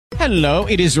Hello,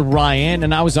 it is Ryan,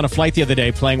 and I was on a flight the other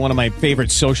day playing one of my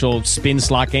favorite social spin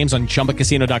slot games on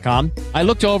ChumbaCasino.com. I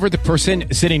looked over at the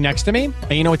person sitting next to me,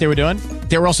 and you know what they were doing?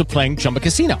 They were also playing Chumba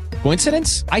Casino.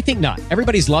 Coincidence? I think not.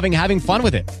 Everybody's loving having fun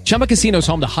with it. Chumba Casino is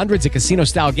home to hundreds of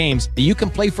casino-style games that you can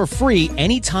play for free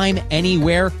anytime,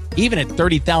 anywhere, even at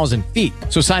 30,000 feet.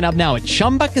 So sign up now at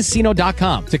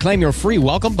ChumbaCasino.com to claim your free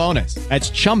welcome bonus. That's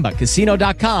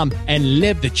ChumbaCasino.com and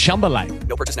live the Chumba life.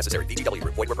 No purchase necessary. VGW.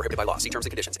 Void where prohibited by law. See terms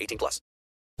and conditions. 18+.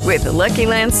 With the Lucky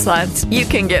Land Slots, you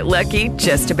can get lucky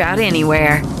just about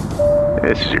anywhere.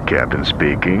 This is your captain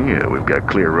speaking. We've got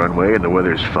clear runway and the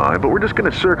weather's fine, but we're just going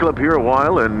to circle up here a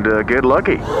while and get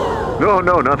lucky. No,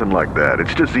 nothing like that.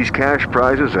 It's just these cash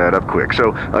prizes add up quick.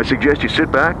 So I suggest you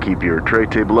sit back, keep your tray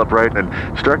table upright, and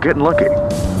start getting lucky.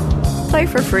 Play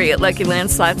for free at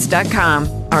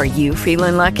LuckyLandSlots.com. Are you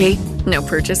feeling lucky? No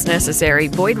purchase necessary.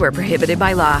 Void where prohibited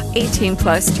by law.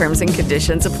 18+ terms and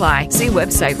conditions apply. See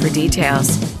website for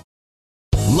details.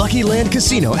 Lucky Land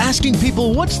Casino, asking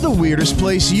people, what's the weirdest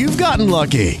place you've gotten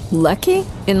lucky? Lucky?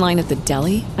 In line at the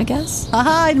deli, I guess?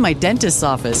 Aha, in my dentist's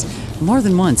office. More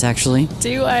than once, actually.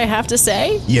 Do I have to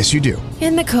say? Yes, you do.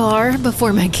 In the car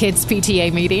before my kids'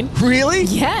 PTA meeting. Really?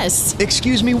 Yes.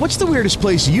 Excuse me, what's the weirdest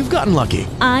place you've gotten lucky?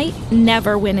 I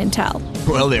never win and tell.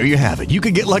 Well, there you have it. You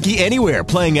can get lucky anywhere,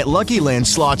 playing at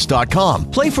LuckyLandSlots.com.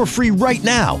 Play for free right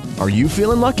now. Are you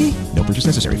feeling lucky? No purchase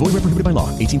necessary. Void where prohibited by law.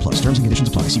 18+. Terms and conditions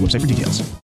apply. See website for details.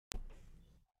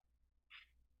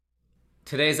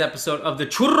 Today's episode of the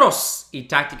Churros y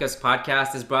Tácticas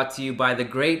podcast is brought to you by the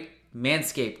great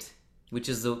Manscaped, which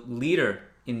is the leader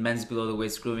in men's below the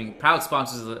waist grooming, proud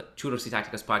sponsors of the Churros y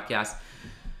Tácticas podcast.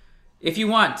 If you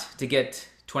want to get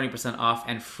 20% off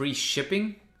and free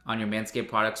shipping on your Manscaped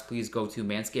products, please go to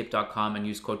manscaped.com and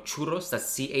use code CHURROS,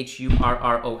 that's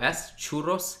CHURROS,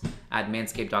 churros at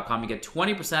manscaped.com. You get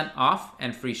 20% off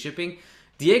and free shipping.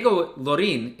 Diego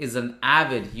Lorin is an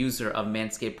avid user of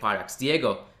Manscaped products.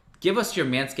 Diego, give us your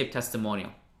Manscaped testimonial.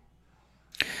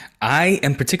 I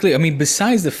am particularly,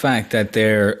 besides the fact that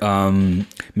their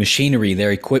machinery,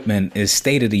 their equipment is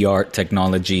state-of-the-art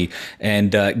technology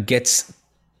and gets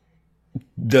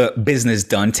the business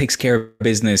done, takes care of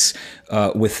business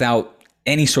without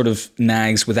any sort of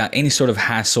nags, without any sort of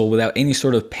hassle, without any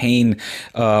sort of pain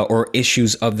or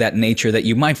issues of that nature that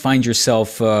you might find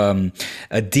yourself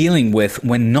dealing with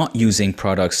when not using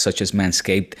products such as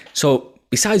Manscaped. So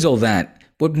besides all that,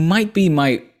 what might be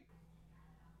my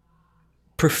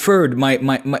preferred, my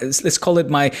let's call it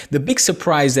the big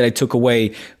surprise that I took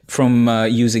away from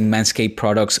using Manscaped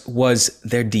products was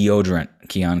their deodorant,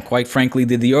 Kian. Quite frankly,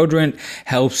 the deodorant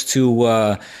helps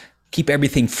to keep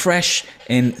everything fresh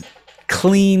and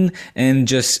clean and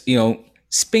just,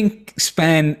 spink,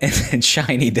 span, and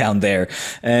shiny down there,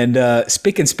 and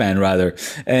spick and span rather.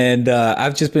 And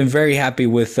I've just been very happy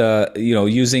with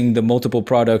using the multiple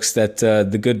products that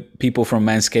the good people from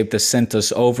Manscaped have sent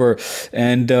us over,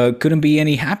 and couldn't be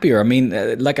any happier.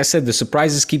 Like I said, the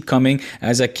surprises keep coming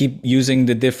as I keep using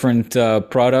the different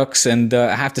products, and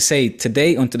I have to say,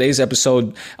 on today's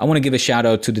episode, I want to give a shout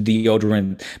out to the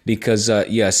deodorant because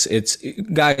yes, it's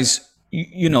guys.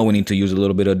 We need to use a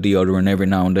little bit of deodorant every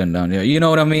now and then down there. You know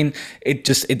what I mean?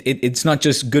 It's not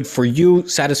just good for you,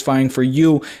 satisfying for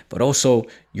you, but also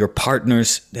your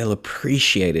partners. They'll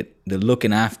appreciate it. They're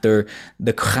looking after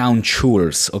the crown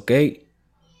jewels, okay?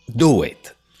 Do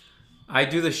it. I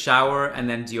do the shower and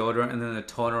then deodorant and then the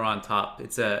toner on top.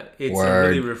 It's a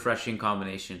really refreshing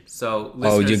combination. So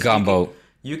listeners, you combo.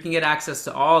 You can get access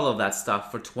to all of that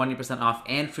stuff for 20% off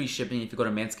and free shipping if you go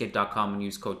to manscaped.com and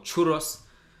use code CHURROS.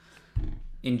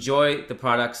 Enjoy the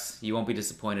products. You won't be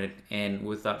disappointed. And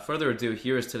without further ado,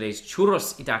 here is today's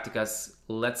Churros y Tácticas.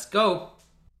 Let's go.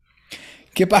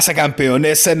 ¿Qué pasa,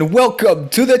 campeones? And welcome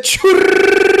to the Churros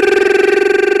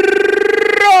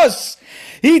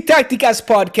y Tácticas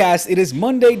podcast. It is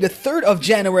Monday, the 3rd of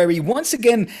January. Once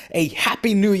again, a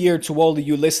happy new year to all of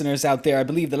you listeners out there. I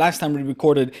believe the last time we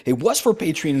recorded, it was for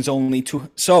Patreons only.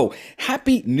 So,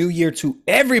 happy new year to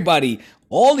everybody.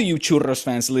 All of you Churros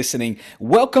fans listening,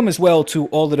 welcome as well to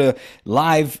all of the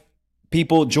live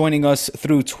people joining us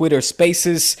through Twitter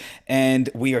Spaces. And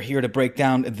we are here to break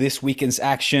down this weekend's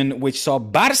action, which saw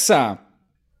Barca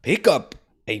pick up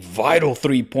a vital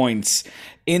 3 points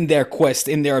in their quest,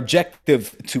 in their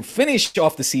objective to finish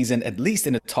off the season, at least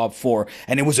in the top 4.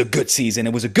 And it was a good season.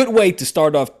 It was a good way to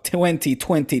start off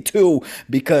 2022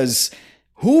 because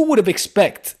who would have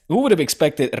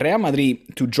expected Real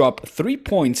Madrid to drop 3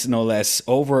 points, no less,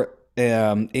 over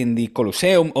in the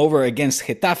Coliseum, over against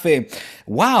Getafe,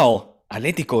 while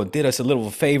Atletico did us a little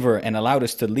favor and allowed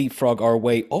us to leapfrog our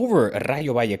way over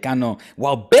Rayo Vallecano,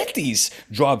 while Betis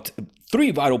dropped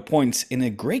 3 vital points in a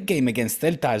great game against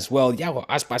Celta as well. Iago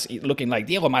Aspas looking like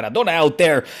Diego Maradona out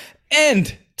there.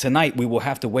 And tonight we will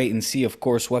have to wait and see, of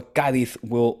course, what Cádiz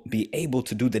will be able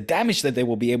to do, the damage that they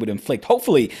will be able to inflict,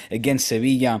 hopefully against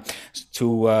Sevilla,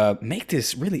 to make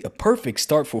this really a perfect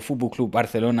start for Fútbol Club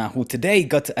Barcelona, who today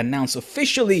got to announce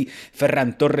officially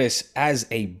Ferran Torres as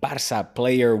a Barca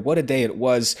player. What a day it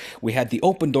was. We had the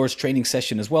open doors training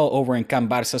session as well over in Camp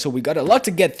Barca, so we got a lot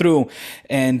to get through,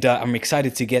 and I'm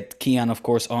excited to get Kian, of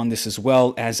course, on this as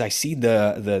well. As I see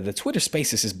the Twitter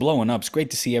Spaces is blowing up. It's great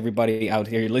to see everybody out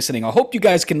here listening. I hope you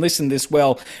guys can listen this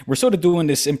well. We're sort of doing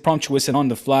this impromptuous and on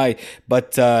the fly,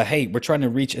 but hey, we're trying to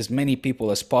reach as many people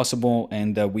as possible,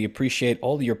 and we appreciate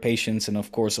all your patience and,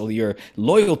 of course, all your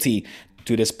loyalty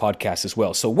to this podcast as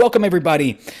well. So welcome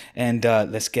everybody, and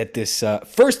let's get this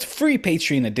first free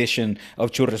Patreon edition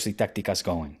of Churros y Tácticas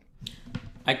going.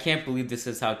 I can't believe this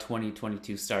is how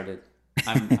 2022 started.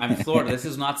 I'm floored. This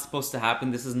is not supposed to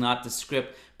happen. This is not the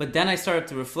script. But then I started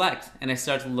to reflect, and I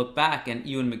started to look back, and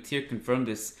Ewan McTeer confirmed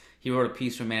this. He wrote a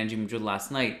piece for Managing Madrid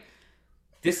last night.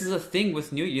 This is a thing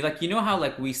with New Year. Like, you know how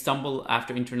like we stumble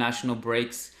after international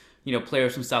breaks, you know,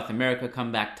 players from South America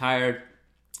come back tired.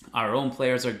 Our own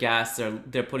players are gassed.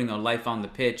 They're putting their life on the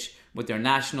pitch with their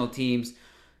national teams.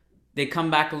 They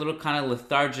come back a little kind of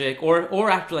lethargic,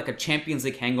 or after like a Champions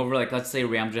League hangover, like let's say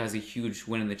Real Madrid has a huge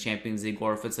win in the Champions League,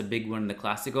 or if it's a big win in the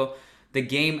Clásico, the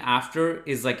game after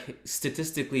is like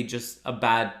statistically just a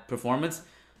bad performance.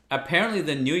 Apparently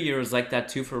the New Year is like that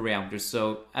too for Real Madrid.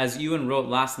 So as Ewan wrote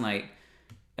last night,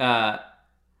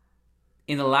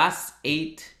 in the last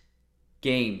 8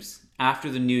 games after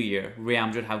the New Year, Real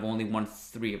Madrid have only won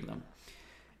 3 of them.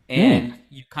 And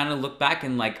you kind of look back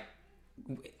and like,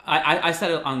 I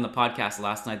said it on the podcast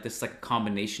last night, this is like a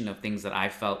combination of things that I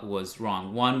felt was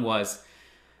wrong. One was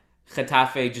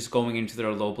Getafe just going into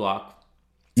their low block.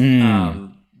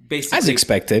 Basically, As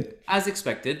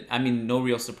expected. I mean, no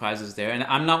real surprises there. And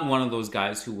I'm not one of those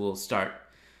guys who will start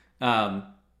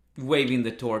waving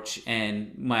the torch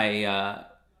and my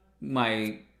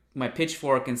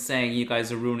pitchfork and saying you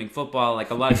guys are ruining football. Like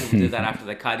a lot of people did that after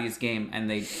the Cadiz game, and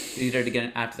they did it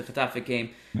again after the Getafe game.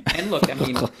 And look, I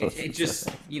mean, it just,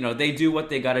 you know, they do what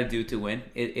they got to do to win.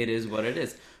 It is what it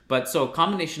is. But so a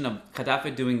combination of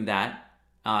Getafe doing that,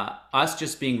 us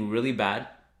just being really bad,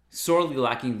 sorely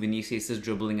lacking Vinicius'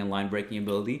 dribbling and line-breaking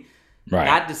ability,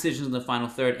 bad decisions in the final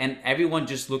third, and everyone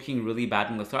just looking really bad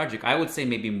and lethargic. I would say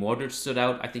maybe Modric stood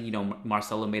out. I think, you know,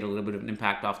 Marcelo made a little bit of an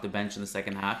impact off the bench in the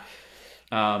second half.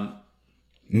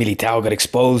 Militao got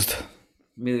exposed.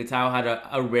 Militao had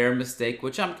a rare mistake,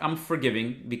 which I'm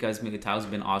forgiving because Militao's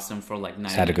been awesome for like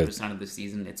 90% of the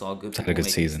season. It's all good. Had a good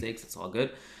season. Mistakes. It's all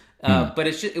good. But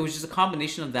it was just a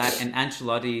combination of that, and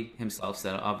Ancelotti himself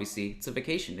said, obviously, it's a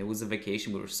vacation. It was a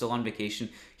vacation. We were still on vacation.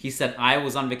 He said, I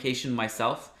was on vacation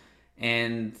myself,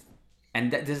 and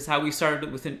this is how we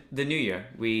started with the new year.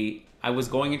 I was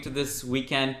going into this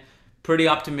weekend pretty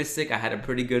optimistic. I had a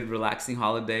pretty good, relaxing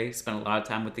holiday. Spent a lot of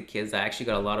time with the kids. I actually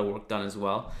got a lot of work done as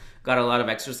well. Got a lot of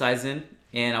exercise in,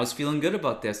 and I was feeling good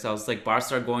about this. I was like,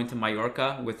 Barca are going to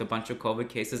Mallorca with a bunch of COVID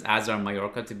cases, as are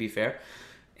Mallorca, to be fair.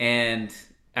 And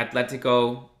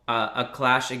Atletico, a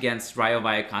clash against Rayo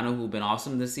Vallecano, who've been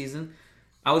awesome this season.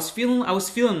 I was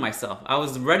feeling myself. I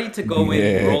was ready to go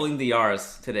in rolling the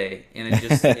R's today, and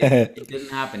it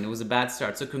didn't happen. It was a bad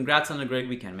start. So congrats on a great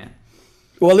weekend, man.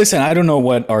 Well, listen, I don't know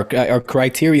what our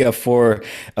criteria for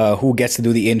who gets to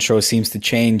do the intro seems to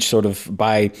change sort of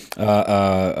by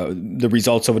the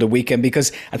results over the weekend,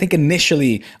 because I think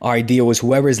initially our idea was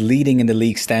whoever is leading in the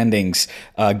league standings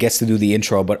gets to do the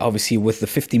intro. But obviously with the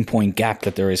 15-point gap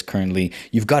that there is currently,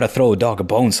 you've got to throw a dog a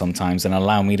bone sometimes and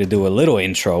allow me to do a little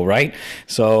intro, right?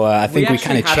 So I think we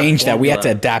kind of changed that. We had to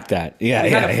adapt that. We had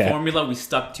a formula we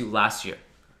stuck to last year,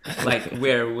 like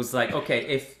where it was like,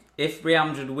 okay, if Real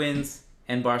Madrid wins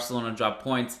and Barcelona drop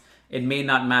points, it may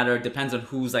not matter. It depends on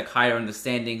who's like higher in the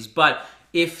standings. But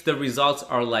if the results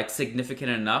are like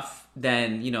significant enough,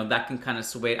 then, you know, that can kind of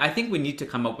sway. I think we need to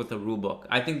come up with a rule book.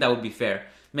 I think that would be fair.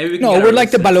 Maybe we can. No, we're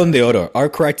like the Ballon d'Oro. Our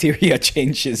criteria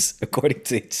changes according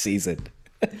to each season.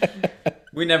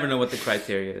 We never know what the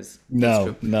criteria is.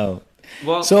 No.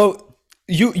 Well, so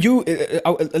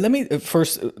let me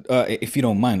first, if you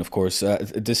don't mind, of course,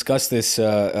 discuss this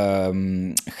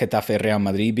Getafe Real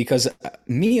Madrid, because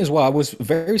me as well, I was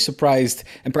very surprised,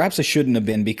 and perhaps I shouldn't have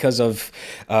been, because of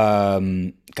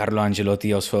Carlo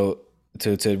Ancelotti also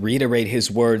to reiterate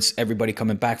his words, everybody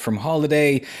coming back from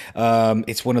holiday.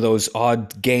 It's one of those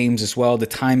odd games as well. The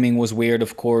timing was weird,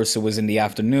 of course. It was in the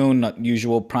afternoon, not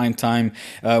usual prime time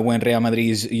when Real Madrid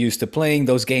is used to playing.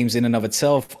 Those games in and of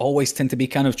itself always tend to be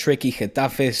kind of tricky.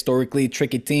 Getafe, historically,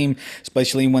 tricky team,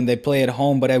 especially when they play at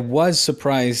home. But I was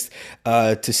surprised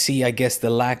to see, I guess, the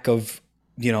lack of,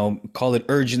 call it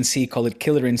urgency, call it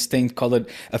killer instinct, call it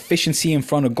efficiency in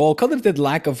front of goal, call it the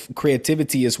lack of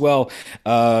creativity as well,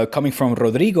 coming from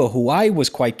Rodrigo, who I was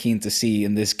quite keen to see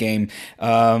in this game,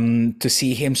 to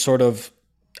see him sort of,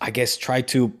 I guess, try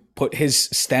to put his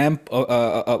stamp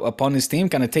upon his team,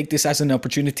 kind of take this as an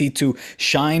opportunity to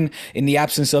shine in the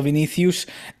absence of Vinicius.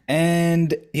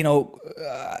 And,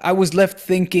 I was left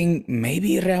thinking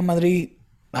maybe Real Madrid,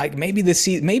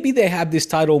 maybe they have this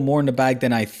title more in the bag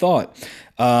than I thought.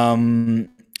 And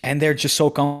they're just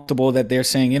so comfortable that they're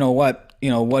saying,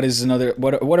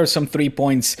 what are some 3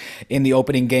 points in the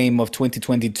opening game of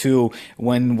 2022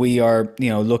 when we are,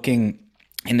 looking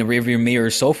in the rearview mirror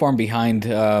so far behind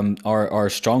our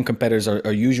strong competitors,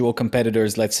 our usual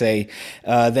competitors, let's say,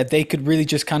 that they could really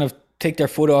just kind of take their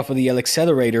foot off of the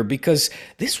accelerator, because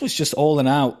this was just all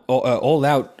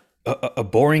out a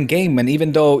boring game. And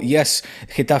even though, yes,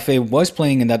 Getafe was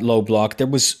playing in that low block, there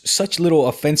was such little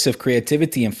offensive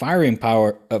creativity and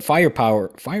firepower. I'm going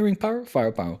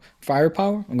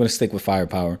to stick with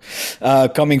firepower,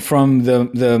 coming from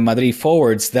the Madrid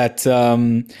forwards that,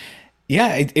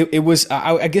 it was,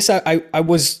 I guess I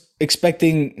was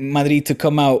expecting Madrid to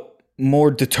come out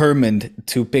more determined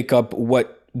to pick up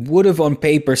what would have on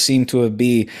paper seemed to have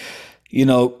been,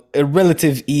 a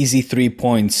relative easy 3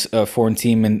 points for a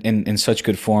team in such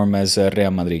good form as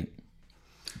Real Madrid.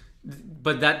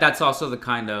 But that's also the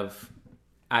kind of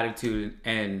attitude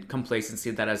and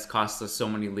complacency that has cost us so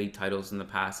many league titles in the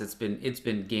past. It's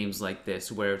been games like this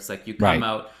where it's like you come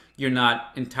out, you're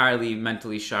not entirely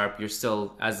mentally sharp. You're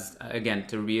still,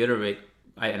 to reiterate,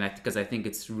 because I think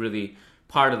it's really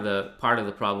part of the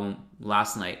problem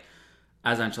last night.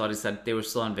 As Ancelotti said, they were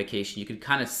still on vacation. You could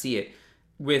kind of see it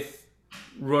with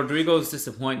Rodrigo's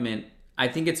disappointment. I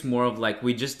think it's more of like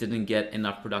we just didn't get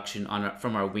enough production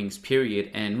from our wings, period,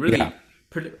 and really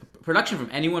production from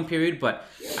anyone, period. But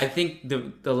I think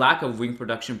the lack of wing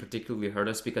production particularly hurt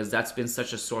us, because that's been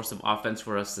such a source of offense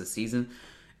for us this season.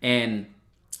 And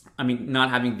I mean,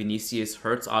 not having Vinicius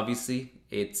hurts, obviously.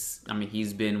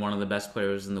 He's been one of the best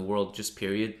players in the world, just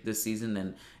period, this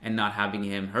season, and not having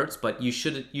him hurts. But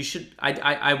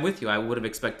I'm with you. I would have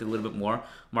expected a little bit more.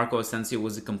 Marco Asensio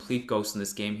was a complete ghost in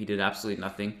this game. He did absolutely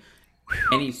nothing.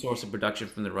 Any source of production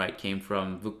from the right came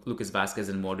from Lucas Vasquez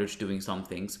and Modric doing some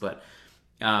things. But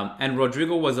and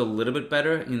Rodrigo was a little bit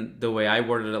better. In the way I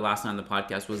worded it last night on the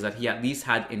podcast was that he at least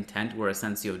had intent where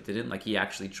Asensio didn't. Like, he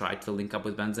actually tried to link up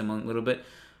with Benzema a little bit.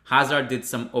 Hazard did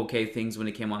some okay things when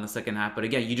it came on the second half, but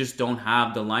again, you just don't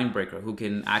have the line breaker who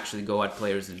can actually go at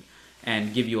players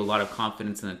and give you a lot of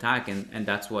confidence in attack, and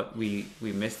that's what we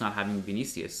missed, not having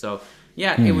Vinicius. So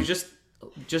it was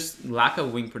just lack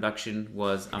of wing production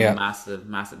was a massive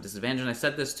disadvantage. And I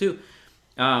said this too.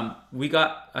 We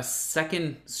got a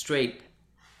second straight,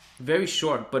 very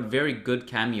short but very good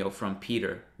cameo from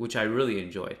Peter, which I really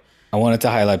enjoyed. I wanted to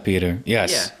highlight Peter.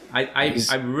 Yes. Yeah,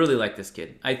 I really like this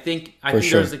kid. I think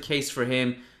there's a case for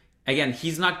him. Again,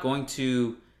 he's not going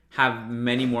to have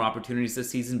many more opportunities this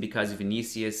season because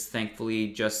Vinicius,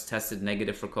 thankfully, just tested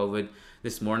negative for COVID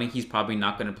this morning. He's probably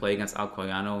not going to play against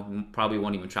Alcoyano. Probably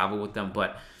won't even travel with them,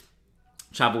 but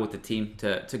travel with the team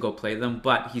to go play them.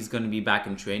 But he's going to be back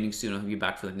in training soon. He'll be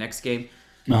back for the next game.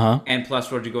 And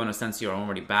plus, Rodrigo and Asensio are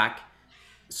already back.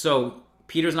 So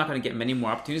Peter's not going to get many more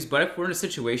opportunities, but if we're in a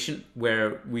situation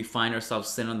where we find ourselves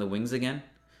sitting on the wings again,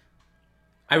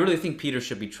 I really think Peter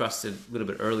should be trusted a little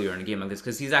bit earlier in a game like this,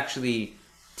 because he's actually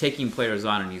taking players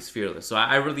on and he's fearless. So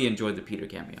I really enjoyed the Peter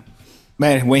cameo.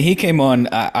 Man, when he came on,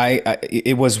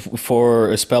 it was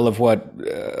for a spell of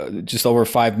just over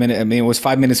 5 minutes. I mean, it was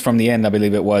 5 minutes from the end, I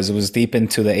believe it was. It was deep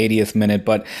into the 80th minute,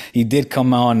 but he did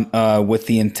come on with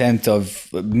the intent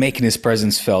of making his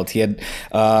presence felt. He had,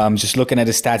 just looking at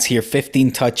his stats here, 15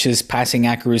 touches, passing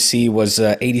accuracy was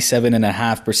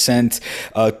 87.5%.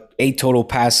 8 total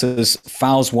passes,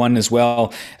 fouls 1 as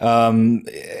well.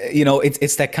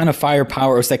 It's that kind of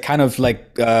firepower. It's that kind of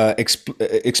like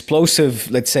explosive,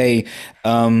 let's say,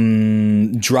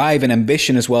 drive and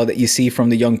ambition as well that you see from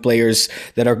the young players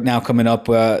that are now coming up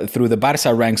through the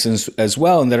Barca ranks as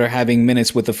well, and that are having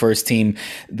minutes with the first team,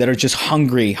 that are just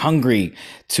hungry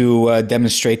to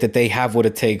demonstrate that they have what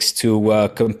it takes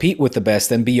to compete with the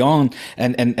best and beyond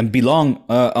and belong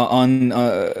on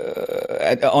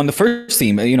the first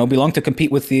team. belong to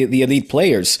compete with the elite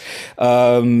players.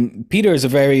 Peter is a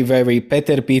very, very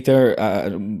Peter,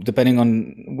 depending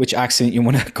on which accent you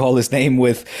want to call his name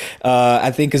with,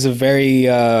 I think is a very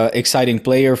exciting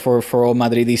player for all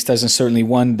Madridistas, and certainly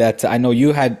one that I know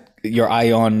you had your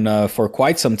eye on for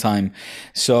quite some time.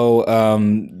 So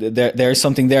there's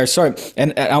something there. Sorry,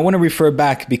 and I want to refer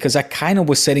back because I kind of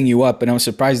was setting you up, and I was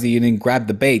surprised that you didn't grab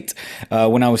the bait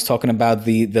when I was talking about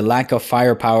the lack of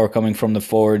firepower coming from the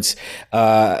forwards.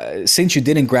 Since you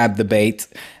didn't grab the bait,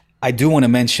 I do want to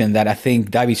mention that I think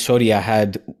David Soria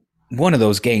had one of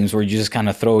those games where you just kind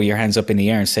of throw your hands up in the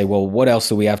air and say, well, what else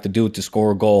do we have to do to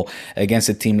score a goal against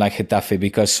a team like Getafe?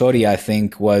 Because Soria, I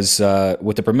think, was,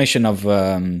 with the permission of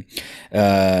Enes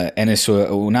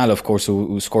Unal, of course,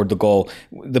 who scored the goal,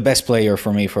 the best player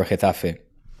for me for Getafe.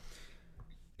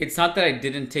 It's not that I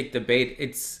didn't take the bait.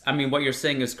 What you're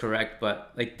saying is correct,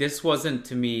 but like this wasn't,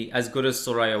 to me, as good as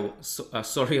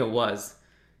Soria was.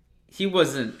 He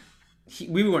wasn't.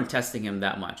 We weren't testing him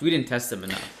that much. We didn't test him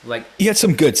enough. Like, he had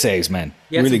some good saves, man.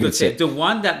 Really good saves. The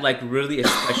one that really,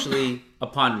 especially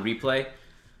upon replay,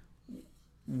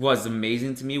 was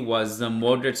amazing to me was the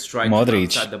Modric strike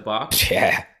outside the box.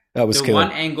 Yeah, that was killer.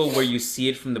 One angle where you see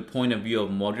it from the point of view of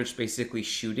Modric basically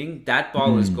shooting. That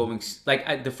ball is going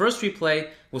the first replay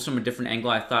was from a different angle.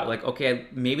 I thought okay,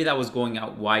 maybe that was going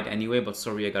out wide anyway, but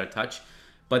Soria got a touch.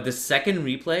 But the second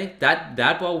replay,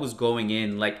 that ball was going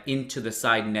in into the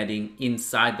side netting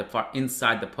inside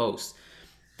the post.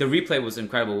 The replay was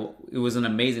incredible. It was an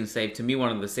amazing save. To me, one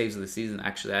of the saves of the season.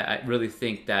 Actually, I really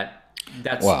think that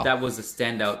was a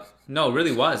standout. No, it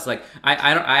really was. I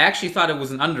actually thought it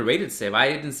was an underrated save.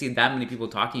 I didn't see that many people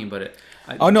talking about it.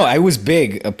 I was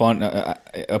big upon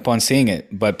seeing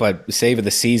it, but save of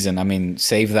the season.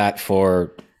 Save that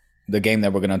for the game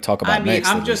that we're going to talk about next.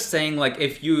 I'm just saying,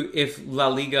 if La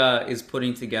Liga is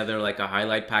putting together a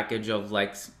highlight package of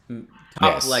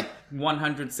top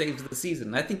 100 saves of the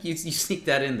season, I think you sneak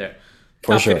that in there.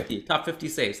 For top sure. 50, top 50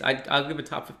 saves. I'll give it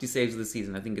top 50 saves of the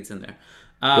season. I think it's in there.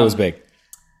 It was big.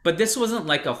 But this wasn't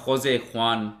like a Jose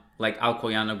Juan,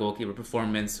 Alcoyana goalkeeper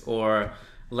performance, or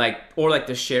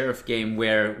the Sheriff game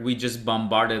where we just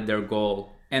bombarded their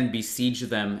goal and besieged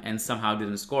them and somehow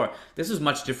didn't score. This was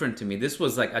much different to me. This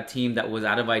was a team that was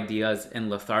out of ideas and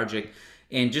lethargic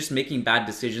and just making bad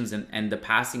decisions, and the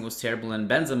passing was terrible, and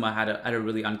Benzema had a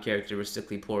really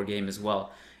uncharacteristically poor game as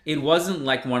well. It wasn't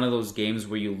one of those games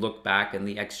where you look back and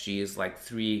the XG is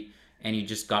 3 and you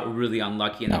just got really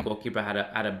unlucky and the goalkeeper had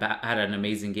an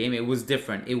amazing game. It was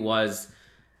different. It was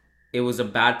a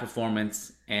bad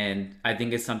performance, and I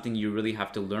think it's something you really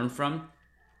have to learn from.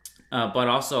 But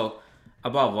also,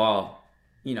 above all,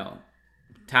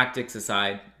 tactics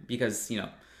aside, because,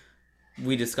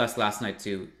 we discussed last night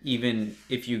too, even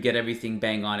if you get everything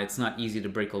bang on, it's not easy to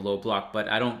break a low block. But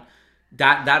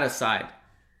that aside,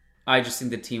 I just think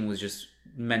the team was just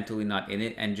mentally not in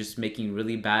it and just making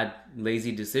really bad,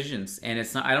 lazy decisions. And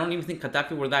I don't even think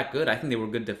Getafe were that good. I think they were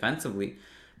good defensively,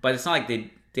 but it's not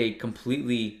like they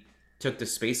completely took the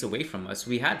space away from us.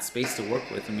 We had space to work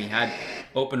with, and we had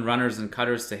open runners and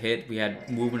cutters to hit. We had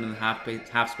movement in the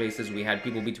half spaces. We had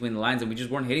people between the lines, and we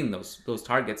just weren't hitting those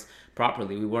targets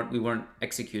properly. We weren't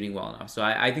executing well enough. So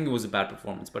I think it was a bad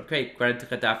performance. But great, credit to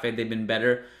Getafe. They've been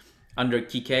better under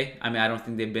Kike. I don't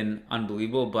think they've been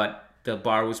unbelievable, but the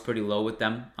bar was pretty low with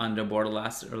them under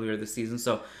Bordalas earlier this season.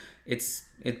 So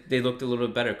they looked a little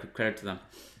bit better. Credit to them.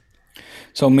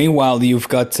 So meanwhile, you've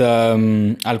got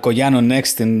Alcoyano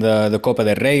next in the Copa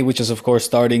del Rey, which is, of course,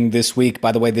 starting this week.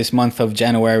 By the way, this month of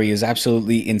January is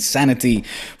absolutely insanity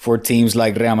for teams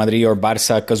like Real Madrid or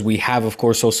Barca, because we have, of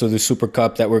course, also the Super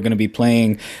Cup that we're going to be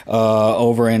playing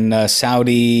over in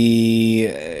Saudi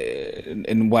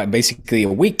in basically a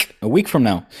week from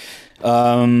now.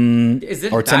 Is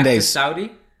it or 10 days? To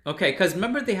Saudi? Okay, because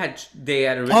remember they had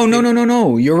originally... Oh,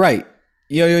 no. You're right.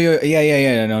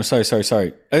 Yeah. No,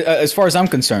 sorry. As far as I'm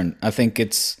concerned, I think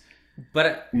it's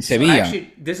in Sevilla. So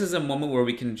actually, this is a moment where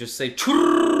we can just say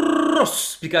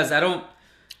churros, because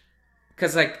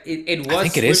it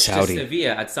was switched to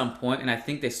Sevilla at some point, and I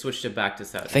think they switched it back to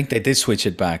Saudi. I think they did switch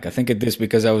it back. I think it is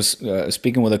because I was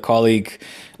speaking with a colleague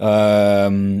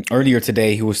earlier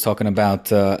today who was talking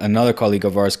about another colleague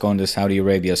of ours going to Saudi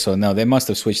Arabia. So no, they must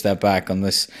have switched that back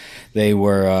unless they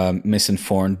were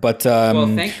misinformed. But well,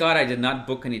 thank God I did not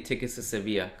book any tickets to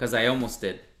Sevilla, because I almost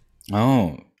did.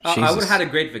 Oh, I would have had a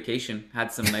great vacation.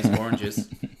 Had some nice oranges.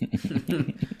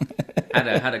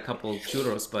 had a couple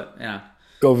churros, but yeah.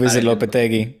 Go visit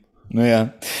Lopetegui. Yeah.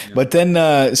 But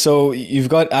then, so you've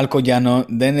got Alcoyano,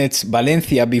 then it's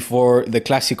Valencia before the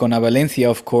Clásico. Now, Valencia,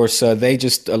 of course, they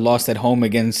just lost at home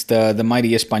against the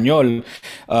mighty Espanyol.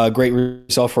 Great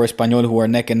result for Espanyol, who are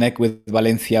neck and neck with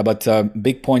Valencia, but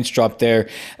big points dropped there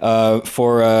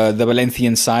for the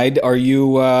Valencian side. Are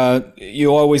you,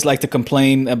 you always like to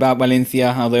complain about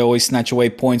Valencia, how they always snatch away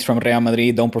points from Real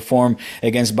Madrid, don't perform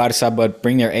against Barca, but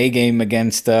bring their A game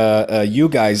against you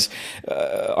guys.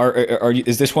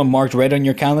 Is this one marked red on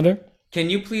your calendar? Can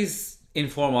you please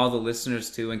inform all the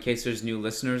listeners too, in case there's new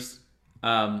listeners?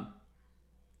 Do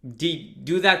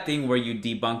that thing where you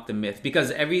debunk the myth,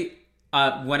 because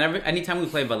anytime we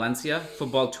play Valencia,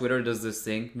 football Twitter does this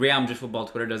thing. Real Madrid football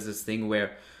Twitter does this thing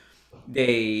where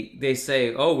they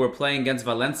say, "Oh, we're playing against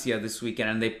Valencia this weekend,"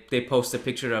 and they post a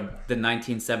picture of the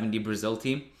 1970 Brazil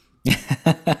team.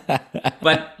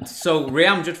 But so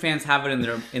Real Madrid fans have it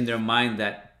in their mind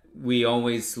that we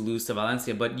always lose to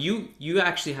Valencia, but you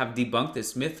actually have debunked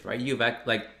this myth, right?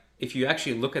 If you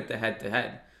actually look at the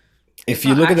head-to-head, if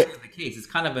you look at the case, it's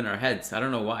kind of in our heads. I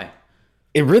don't know why.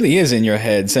 It really is in your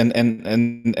heads,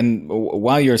 and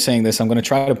while you're saying this, I'm going to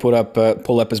try to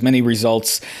pull up as many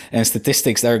results and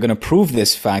statistics that are going to prove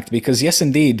this fact. Because yes,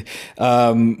 indeed,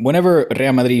 whenever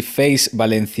Real Madrid face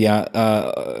Valencia,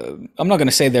 I'm not going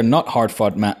to say they're not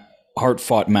hard-fought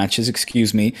matches,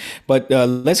 excuse me. But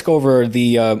let's go over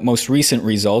the most recent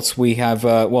results. We have,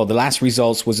 the last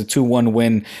results was a 2-1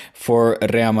 win for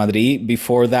Real Madrid.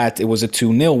 Before that, it was a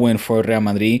 2-0 win for Real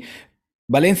Madrid.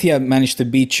 Valencia managed to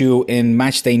beat you in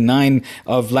match day 9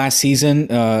 of last season.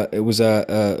 It was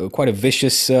quite a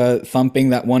vicious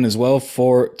thumping, that one as well,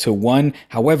 4-1.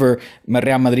 However,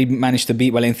 Real Madrid managed to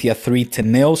beat Valencia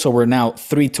 3-0. So we're now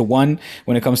 3-1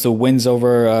 when it comes to wins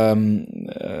over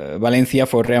Valencia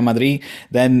for Real Madrid.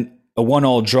 Then a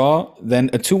 1-1 draw, then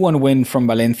a 2-1 win from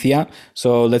Valencia.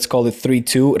 So let's call it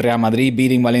 3-2. Real Madrid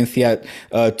beating Valencia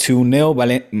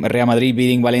 2-0. Real Madrid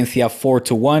beating Valencia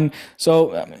 4-1.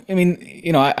 So, I mean,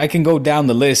 you know, I can go down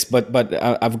the list, but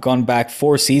I've gone back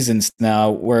 4 seasons now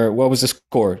where, what was the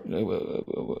score?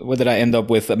 What did I end up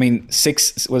with? I mean,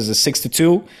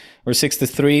 6-2 or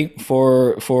 6-3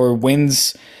 for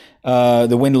wins.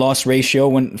 The win-loss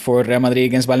ratio for Real Madrid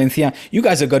against Valencia. You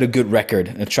guys have got a good record,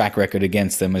 a track record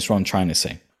against them, is what I'm trying to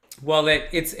say. Well,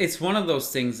 it's one of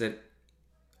those things that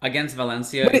against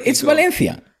Valencia... But it's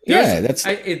Valencia. Yeah,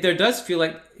 there does feel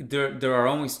like there are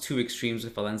almost 2 extremes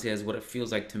with Valencia is what it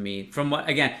feels like to me.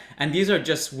 And these are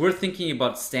just, we're thinking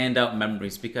about standout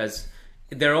memories, because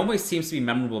there always seems to be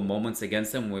memorable moments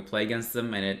against them when we play against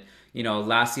them, and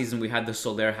last season we had the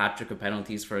Soler hat-trick of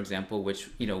penalties, for example, which,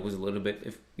 was a little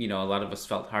bit, a lot of us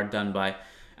felt hard done by.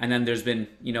 And then there's been,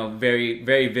 very,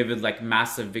 very vivid, like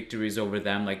massive victories over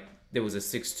them. Like there was a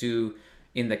 6-2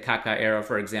 in the Kaká era,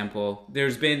 for example.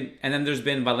 There's been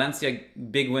Valencia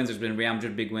big wins. There's been Real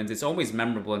Madrid big wins. It's always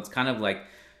memorable. It's kind of like,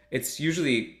 it's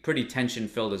usually pretty tension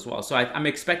filled as well. So I'm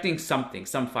expecting some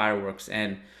fireworks,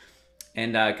 and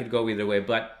it could go either way.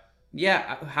 But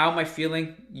yeah, how am I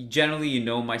feeling? Generally,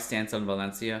 my stance on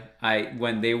Valencia.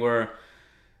 When they were,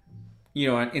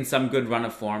 in some good run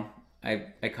of form,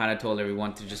 I kind of told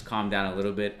everyone to just calm down a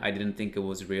little bit. I didn't think it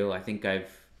was real. I think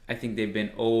they've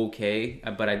been okay,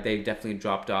 but they definitely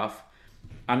dropped off.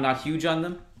 I'm not huge on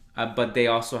them, but they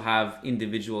also have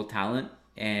individual talent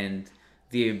and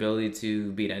the ability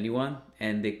to beat anyone,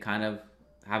 and they kind of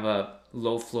have a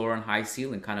low floor and high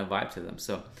ceiling kind of vibe to them.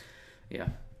 So, yeah.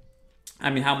 I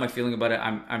mean, how am I feeling about it?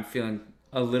 I'm feeling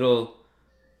a little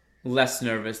less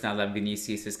nervous now that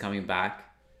Vinicius is coming back,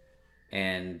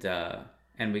 and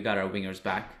we got our wingers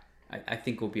back. I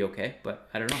think we'll be okay, but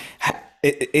I don't know.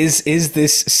 Is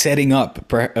this setting up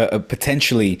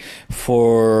potentially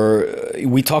for?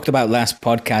 We talked about last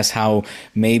podcast how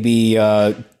maybe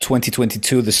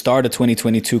 2022, the start of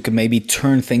 2022, could maybe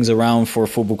turn things around for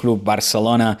Football Club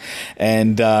Barcelona,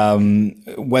 and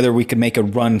whether we could make a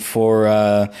run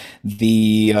for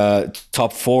the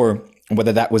top 4.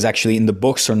 Whether that was actually in the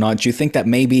books or not. Do you think that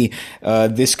maybe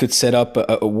this could set up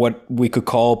what we could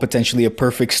call potentially a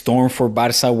perfect storm for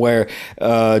Barca, where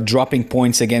dropping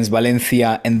points against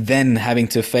Valencia and then having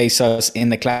to face us in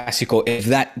the Clásico, if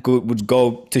that would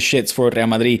go to shits for Real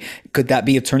Madrid, could that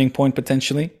be a turning point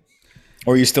potentially?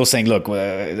 Or are you still saying, look,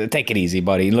 take it easy,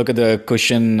 buddy. Look at the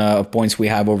cushion of points we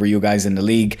have over you guys in the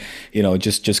league.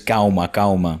 Just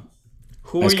calma.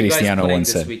 Who are you guys playing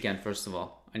this weekend, first of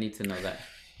all? I need to know that.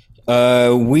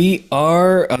 We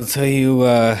are, I'll tell you,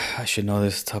 I should know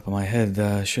this top of my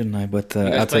head, shouldn't I? But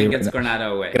I'll tell you against Granada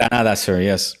away. Granada, sir,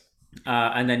 yes.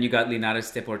 And then you got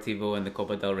Linares Deportivo and the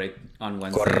Copa del Rey on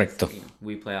Wednesday. Correcto.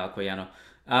 We play Alcoyano.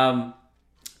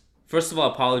 First of all,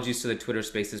 apologies to the Twitter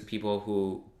Spaces people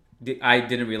who I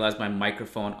didn't realize my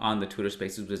microphone on the Twitter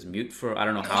Spaces was mute for I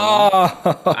don't know how long.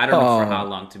 I don't know for how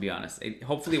long, to be honest.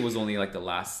 Hopefully, it was only like the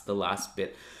last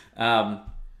bit.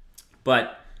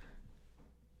 But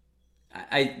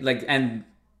I like, and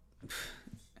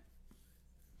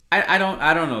I don't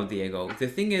know, Diego. The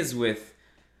thing is with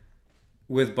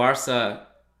Barca,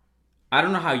 I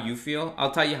don't know how you feel. I'll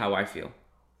tell you how I feel.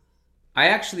 I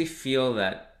actually feel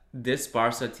that this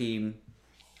Barca team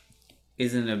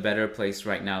is in a better place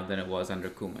right now than it was under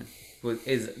Koeman.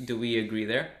 Do we agree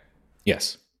there?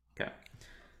 Yes. Okay.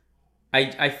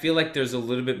 I feel like there's a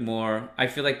little bit more. I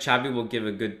feel like Xavi will give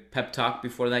a good pep talk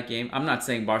before that game. I'm not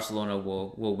saying Barcelona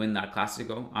will win that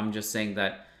Clásico. I'm just saying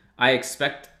that I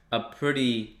expect a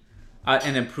pretty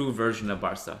an improved version of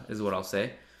Barca is what I'll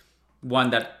say.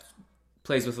 One that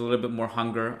plays with a little bit more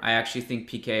hunger. I actually think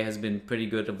Piqué has been pretty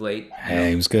good of late. Hey,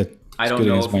 he was good. I don't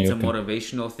know if it's a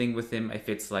motivational thing with him, if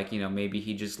it's like, maybe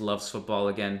he just loves football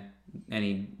again and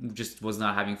he just was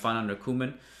not having fun under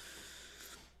Koeman.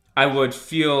 I would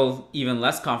feel even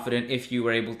less confident if you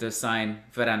were able to sign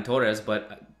Ferran Torres,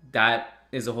 but that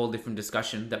is a whole different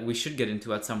discussion that we should get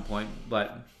into at some point.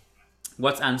 But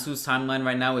what's Ansu's timeline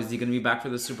right now? Is he going to be back for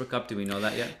the Super Cup? Do we know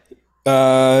that yet?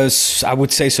 I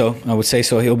would say so.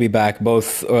 He'll be back.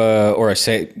 Both,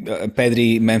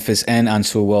 Pedri, Memphis, and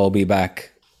Ansu will be back.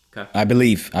 Okay. I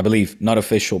believe, not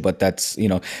official, but that's,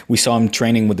 we saw him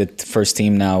training with the first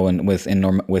team now and with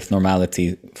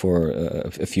normality for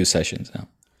a few sessions now.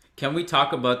 Can we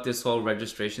talk about this whole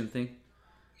registration thing?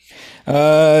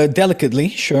 Delicately,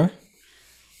 sure.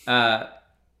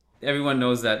 Everyone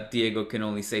knows that Diego can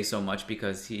only say so much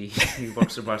because he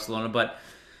works for Barcelona, but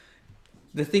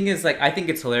the thing is, like, I think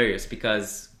it's hilarious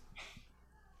because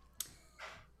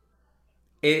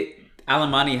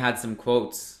Alemany had some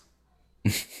quotes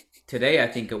today, I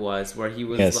think it was, where he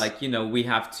was like, we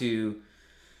have to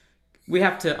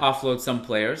offload some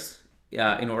players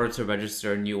in order to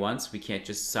register new ones. We can't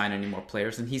just sign any more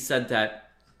players. And he said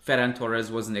that Ferran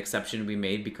Torres was an exception we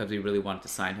made because we really wanted to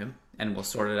sign him, and we'll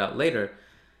sort it out later.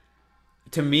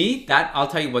 To me, I'll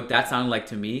tell you what that sounded like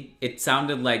to me. It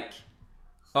sounded like,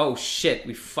 oh shit,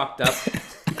 we fucked up.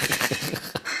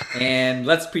 And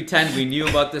let's pretend we knew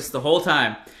about this the whole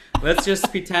time. Let's just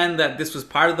pretend that this was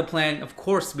part of the plan. Of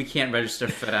course, we can't register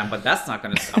Ferran, but that's not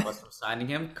going to stop us from signing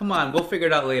him. Come on, we'll figure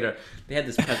it out later. They had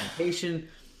this presentation.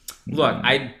 Look,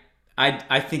 I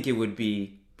think it would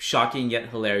be shocking yet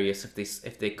hilarious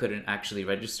if they couldn't actually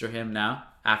register him now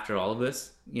after all of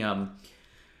this.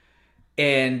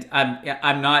 And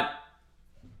I'm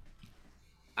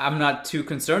not too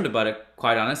concerned about it,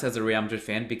 quite honest, as a Real Madrid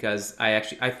fan, because I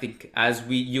think, as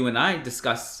you and I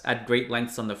discussed at great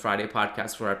lengths on the Friday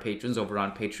podcast for our patrons over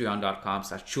on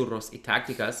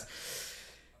patreon.com/churrositacticas,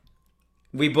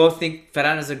 we both think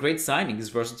Ferran is a great signing. He's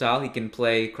versatile. He can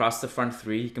play across the front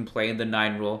three. He can play in the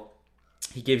 9 role.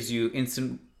 He gives you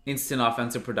instant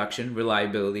offensive production,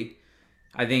 reliability.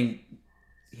 I think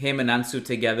him and Ansu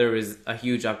together is a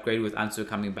huge upgrade with Ansu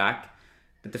coming back.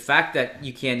 But the fact that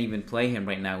you can't even play him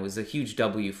right now is a huge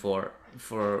W for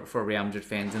Real Madrid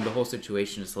fans, and the whole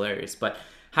situation is hilarious. But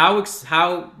how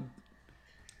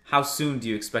soon do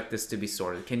you expect this to be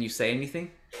sorted? Can you say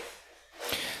anything?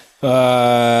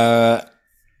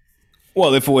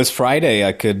 Well, if it was Friday,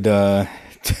 I could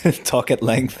talk at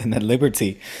length and at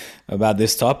liberty about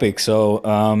this topic. So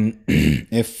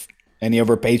if any of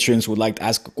our patrons would like to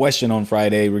ask a question on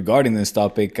Friday regarding this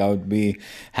topic, I would be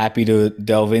happy to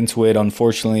delve into it.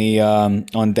 Unfortunately,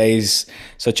 on days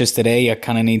such as today, I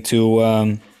kind of need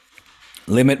to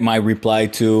limit my reply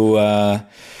to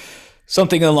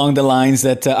something along the lines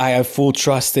that I have full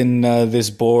trust in this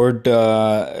board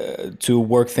to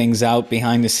work things out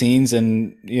behind the scenes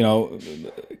and,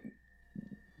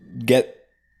 get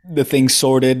the things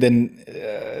sorted and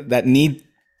that need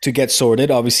to get sorted.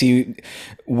 Obviously,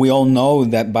 we all know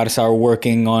that Barca are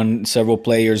working on several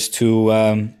players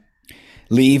to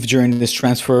leave during this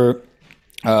transfer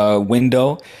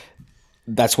window.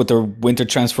 That's what the winter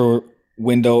transfer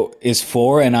window is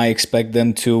for, and I expect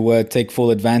them to take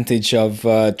full advantage of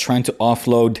trying to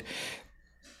offload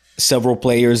several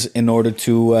players in order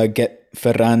to get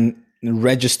Ferran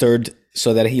registered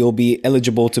so that he'll be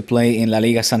eligible to play in La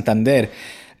Liga Santander.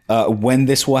 When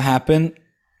this will happen,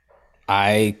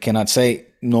 I cannot say,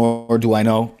 nor do I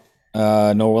know,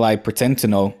 nor will I pretend to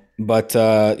know. But,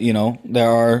 there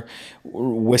are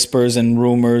whispers and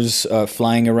rumors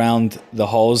flying around the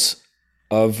halls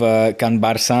of Can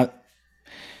Barça.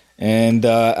 And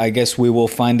I guess we will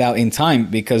find out in time,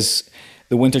 because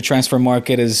the winter transfer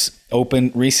market is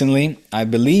open recently. I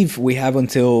believe we have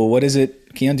until, what is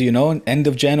it, Kian, do you know? End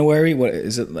of January? What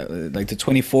is it, like the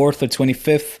 24th or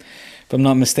 25th if I'm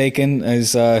not mistaken,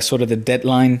 is sort of the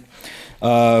deadline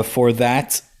for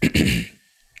that.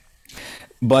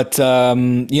 But,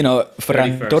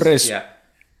 Ferran Torres... Yeah.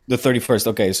 The 31st,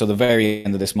 okay, so the very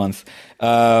end of this month.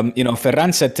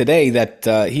 Ferran said today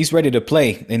that he's ready to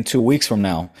play in 2 weeks from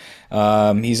now.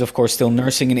 He's, of course, still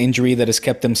nursing an injury that has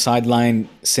kept him sidelined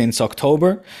since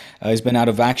October. He's been out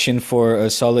of action for a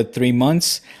solid 3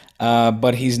 months,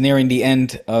 but he's nearing the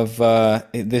end of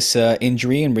this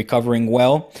injury and recovering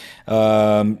well.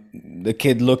 The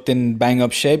kid looked in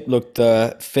bang-up shape, looked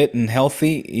fit and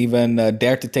healthy, even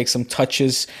dared to take some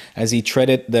touches as he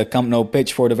treaded the Camp Nou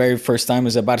pitch for the very first time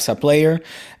as a Barca player.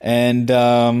 And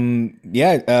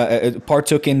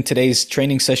partook in today's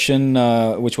training session,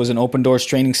 which was an open doors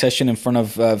training session in front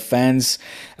of fans,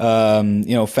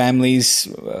 families,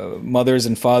 mothers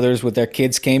and fathers with their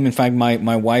kids came. In fact,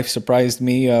 my wife surprised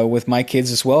me with my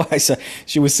kids as well. I saw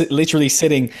she was literally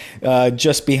sitting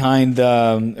just behind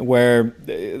where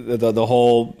the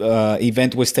whole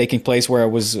event was taking place, where I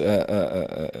was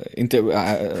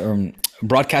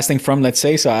broadcasting from, let's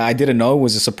say. So I didn't know. It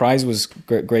was a surprise. It was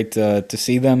great to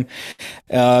see them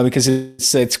because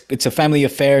it's a family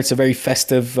affair. It's a very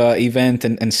festive event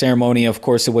and ceremony. Of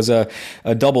course, it was a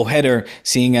double header,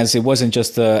 seeing as it wasn't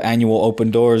just the annual open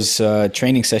doors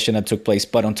training session that took place,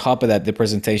 but on top of that, the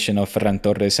presentation of Ferran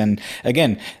Torres. And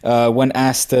again, when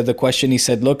asked the question, he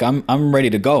said, "Look, I'm ready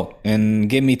to go, and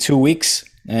give me 2 weeks."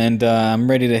 And I'm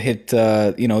ready to hit,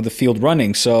 the field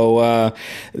running. So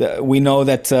we know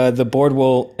that the board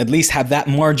will at least have that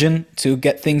margin to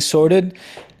get things sorted.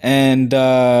 And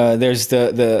there's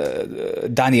the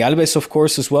Dani Alves, of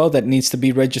course, as well, that needs to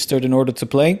be registered in order to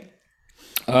play.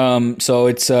 So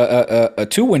it's a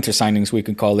 2 winter signings, we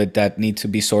can call it, that need to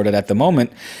be sorted at the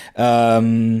moment.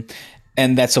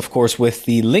 And that's, of course, with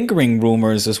the lingering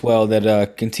rumors as well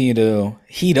that continue to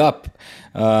heat up,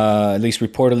 at least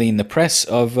reportedly in the press,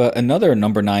 of another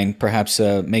number 9 perhaps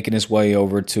making his way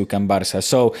over to Can Barça.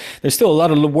 So there's still a lot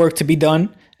of work to be done,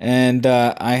 and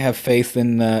I have faith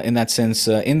in that sense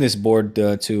in this board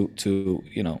to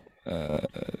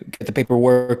get the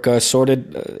paperwork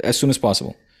sorted as soon as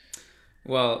possible.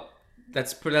 Well,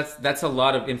 that's a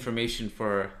lot of information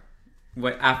for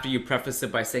after you preface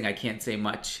it by saying I can't say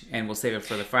much, and we'll save it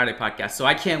for the Friday podcast. So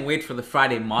I can't wait for the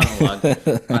Friday monologue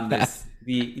on this,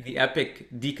 the epic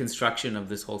deconstruction of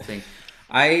this whole thing.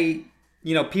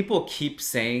 People keep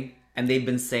saying, and they've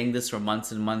been saying this for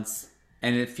months and months,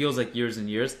 and it feels like years and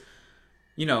years.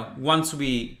 Once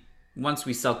we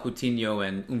sell Coutinho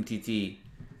and Umtiti,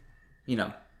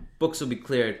 books will be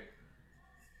cleared.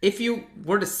 If you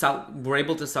were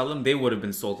able to sell them, they would have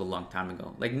been sold a long time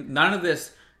ago. Like none of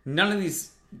these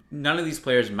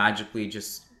players magically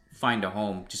just find a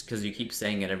home just because you keep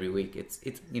saying it every week. It's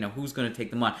who's going to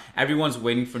take them on? Everyone's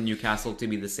waiting for Newcastle to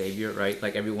be the savior, right?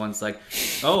 Like everyone's like,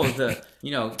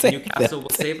 Newcastle will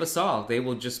save us all. They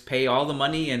will just pay all the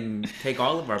money and take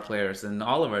all of our players and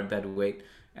all of our dead weight.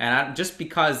 And just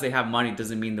because they have money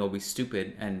doesn't mean they'll be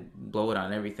stupid and blow it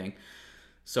on everything.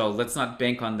 So let's not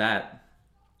bank on that.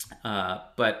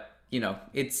 But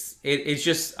it's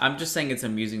just, I'm just saying it's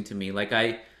amusing to me. Like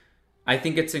I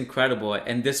think it's incredible,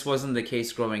 and this wasn't the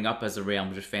case growing up as a Real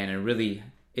Madrid fan. And really,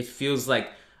 it feels like,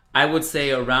 I would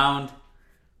say around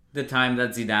the time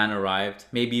that Zidane arrived,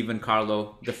 maybe even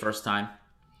Carlo the first time,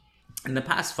 in the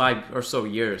past 5 or so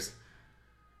years,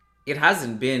 there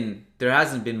hasn't been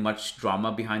much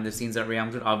drama behind the scenes at Real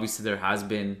Madrid. Obviously, there has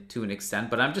been to an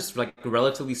extent, but I'm just like,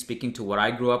 relatively speaking to what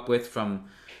I grew up with from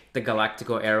the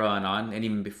Galactico era and on, and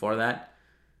even before that,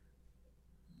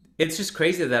 it's just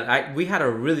crazy that we had a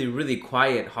really, really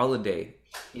quiet holiday.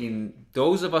 In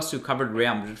those of us who covered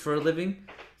Real Madrid for a living,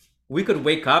 we could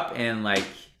wake up and like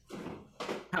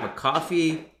have a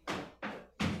coffee,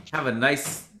 have a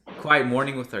nice quiet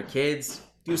morning with our kids,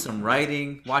 do some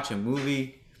writing, watch a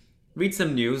movie, read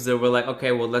some news. Then we're like,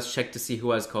 okay, well, let's check to see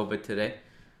who has COVID today.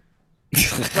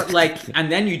 But like,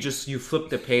 and then you flip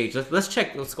the page. Let's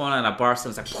check what's going on at Barca.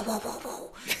 It's like,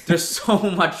 there's so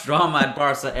much drama at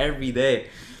Barca every day.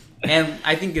 And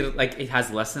I think it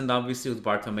has lessened, obviously, with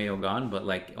Bartomeu gone, but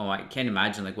like, I can't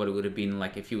imagine like what it would have been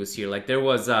like if he was here. Like there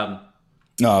was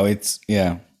no, it's,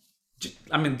 yeah.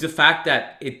 I mean, the fact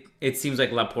that it seems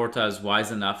like Laporta is wise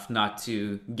enough not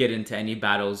to get into any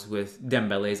battles with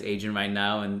Dembele's agent right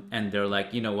now, and they're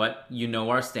like, you know what,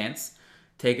 our stance,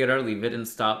 take it or leave it, and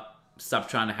stop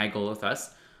trying to haggle with us.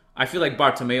 I feel like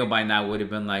Bartomeu by now would have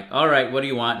been like, all right, what do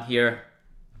you want here?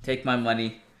 Take my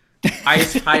money.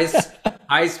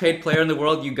 Highest paid player in the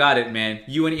world, you got it, man.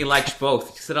 You and Ilaich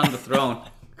both sit on the throne.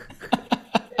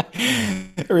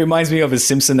 It reminds me of a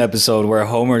Simpson episode where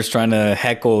Homer's trying to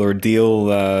heckle or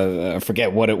deal, I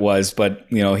forget what it was, but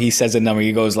he says a number.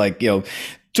 He goes like,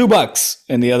 $2,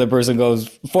 and the other person goes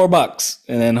 $4,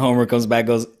 and then Homer comes back,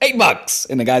 goes $8,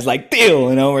 and the guy's like, deal,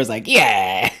 and Homer's like,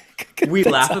 yeah. We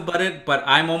laugh about it, but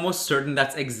I'm almost certain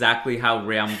that's exactly how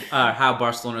how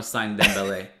Barcelona signed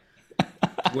Dembele,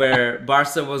 where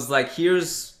Barca was like,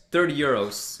 here's 30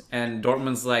 euros, and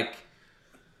Dortmund's like,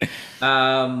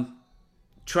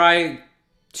 try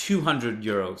 200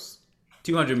 euros,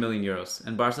 200 million euros.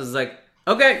 And Barca's like,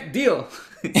 okay, deal.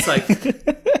 It's like,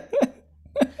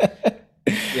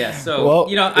 yeah. So,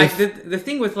 the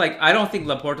thing with I don't think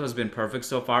Laporta has been perfect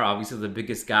so far. Obviously, the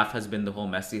biggest gaffe has been the whole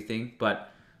Messi thing.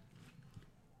 But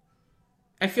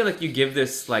I feel like you give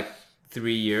this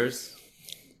 3 years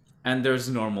and there's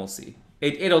normalcy.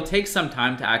 It'll take some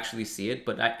time to actually see it,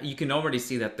 but you can already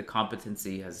see that the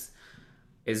competency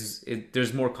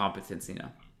there's more competency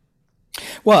now.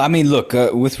 Well, I mean, look,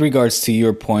 with regards to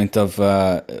your point of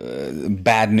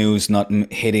bad news not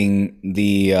hitting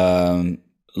the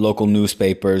local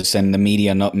newspapers and the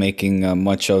media not making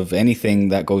much of anything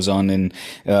that goes on in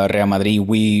Real Madrid,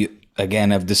 we,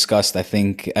 again, have discussed, I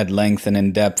think, at length and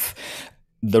in depth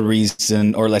the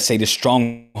reason, or let's say the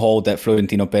stronghold that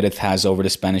Florentino Perez has over the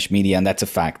Spanish media, and that's a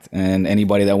fact. And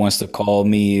anybody that wants to call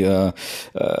me, a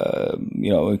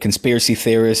conspiracy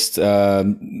theorist,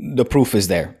 the proof is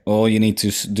there. All you need to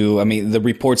do, I mean, the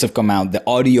reports have come out, the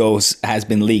audios has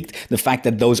been leaked. The fact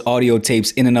that those audio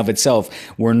tapes in and of itself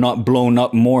were not blown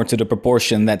up more to the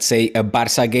proportion that, say, a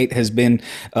Barca gate has been,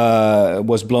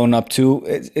 was blown up to,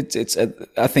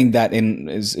 I think that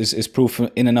is proof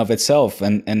in and of itself.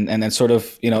 And that sort of,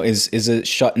 is a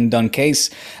shut and done case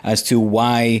as to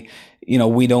why,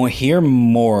 we don't hear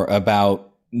more about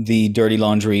the dirty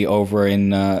laundry over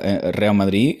in Real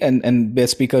Madrid. And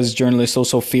that's because journalists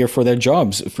also fear for their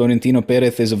jobs. Florentino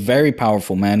Perez is a very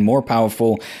powerful man, more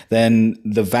powerful than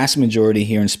the vast majority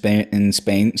here in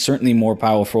Spain, certainly more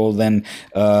powerful than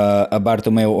a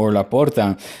Bartomeu or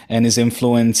Laporta. And his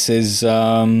influence is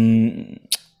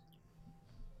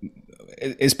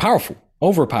powerful.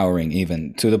 Overpowering,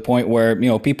 even to the point where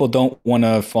people don't want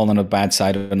to fall on a bad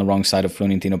side or on the wrong side of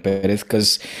Florentino Perez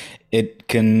because it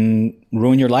can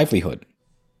ruin your livelihood.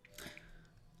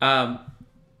 I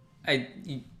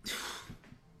think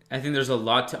there's a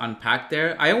lot to unpack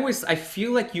there. I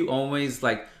feel like you always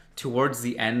towards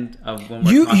the end of when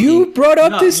we're talking, you brought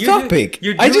up this topic.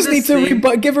 I just need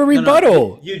to give a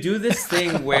rebuttal. You do this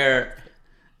thing where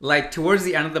towards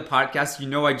the end of the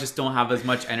podcast, I just don't have as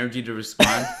much energy to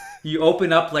respond. You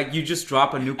open up you just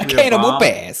drop a nuclear bomb,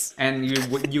 and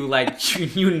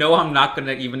I'm not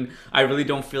gonna even. I really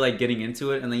don't feel like getting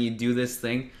into it, and then you do this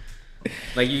thing,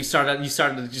 you started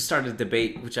a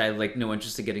debate, which I have no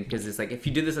interest in getting, because it's if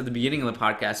you did this at the beginning of the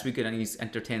podcast, we could at least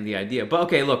entertain the idea. But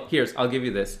okay, look, I'll give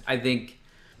you this. I think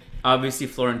obviously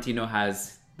Florentino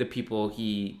has the people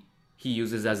he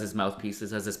uses as his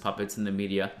mouthpieces, as his puppets in the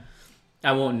media.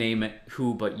 I won't name it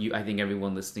who, but I think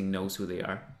everyone listening knows who they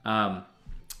are.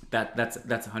 That's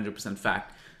 100%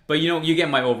 fact. But you get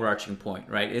my overarching point,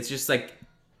 right? It's just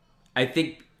I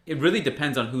think it really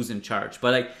depends on who's in charge.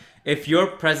 But if your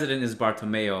president is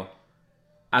Bartomeu,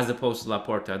 as opposed to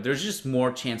Laporta, there's just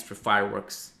more chance for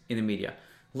fireworks in the media.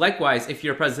 Likewise, if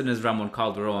your president is Ramon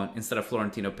Calderon instead of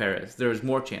Florentino Perez, there's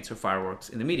more chance for fireworks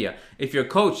in the media. If your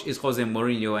coach is Jose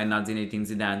Mourinho and not Zinedine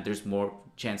Zidane, there's more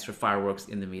chance for fireworks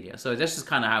in the media. So that's just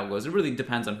kind of how it goes. It really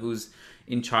depends on who's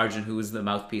in charge and who is the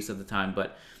mouthpiece at the time.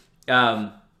 But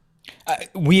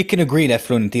we can agree that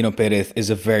Florentino Perez is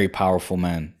a very powerful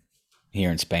man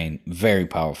here in Spain. Very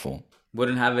powerful.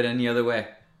 Wouldn't have it any other way.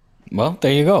 Well,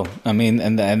 there you go. I mean,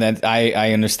 and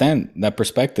I understand that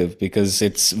perspective, because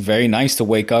it's very nice to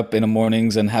wake up in the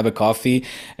mornings and have a coffee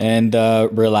and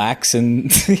relax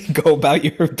and go about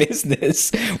your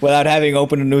business without having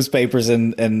opened the newspapers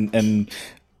and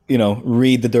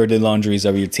read the dirty laundries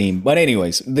of your team. But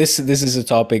anyways, this is a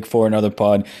topic for another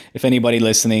pod. If anybody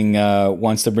listening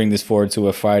wants to bring this forward to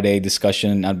a Friday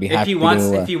discussion, I'd be happy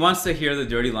If he wants to hear the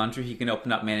dirty laundry, he can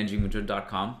open up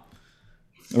managingmadrid.com.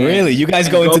 Really? You guys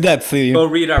go into depth. Go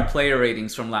read our player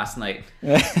ratings from last night.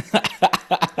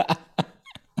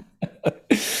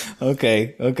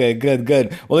 Okay,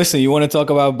 good. Well, listen, you want to talk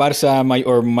about Barca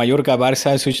or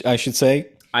Mallorca-Barca, I should say?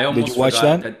 I almost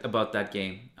forgot about that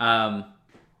game.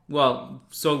 Well,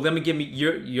 so let me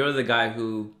you're the guy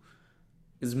who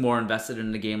is more invested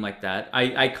in the game like that.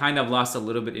 I kind of lost a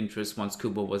little bit interest once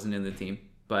Kubo wasn't in the team.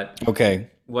 But okay,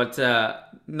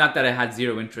 not that I had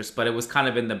zero interest, but it was kind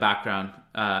of in the background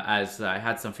as I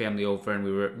had some family over and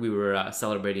we were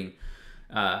celebrating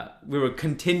we were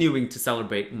continuing to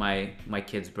celebrate my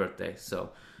kid's birthday.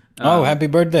 So, Happy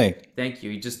birthday! thank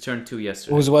you. He just turned 2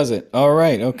 yesterday. Whose was it? All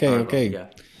right, okay, Arlo, okay. Yeah.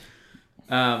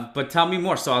 But tell me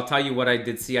more. So I'll tell you what I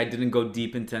did see. I didn't go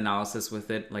deep into analysis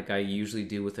with it like I usually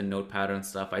do with a notepad and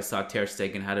stuff. I saw Ter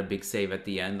Stegen had a big save at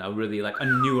the end. A really like a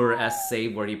newer-esque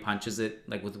save where he punches it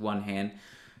like with one hand.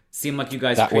 Seemed like you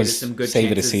guys created some good save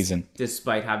chances of the season,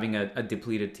 despite having a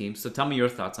depleted team. So tell me your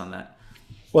thoughts on that.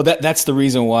 Well, that's the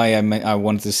reason why I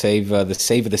wanted to save the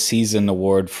Save of the Season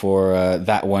award for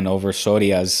that one over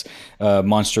Soria's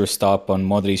monstrous stop on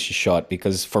Modric's shot,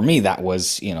 because for me that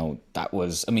was,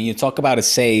 I mean, you talk about a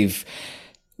save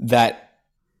that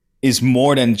is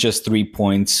more than just 3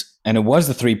 points, and it was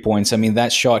the 3 points. I mean,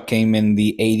 that shot came in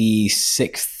the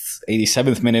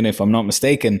 87th minute, if I'm not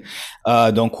mistaken.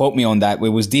 Don't quote me on that. It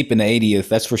was deep in the 80th,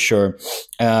 that's for sure,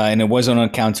 and it was on a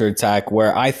counterattack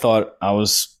where I thought I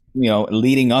was,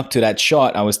 leading up to that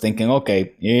shot, I was thinking,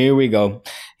 okay, here we go.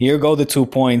 Here go the 2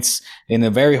 points in a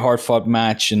very hard-fought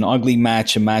match, an ugly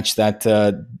match, a match that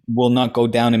will not go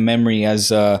down in memory as,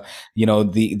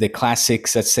 the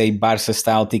classics, let's say,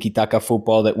 Barca-style tiki-taka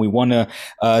football that we want to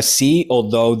see,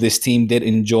 although this team did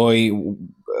enjoy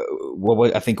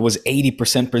I think it was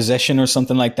 80% possession or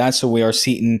something like that. So we are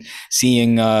seeing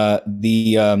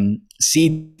the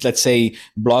seed, let's say,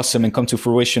 blossom and come to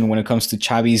fruition when it comes to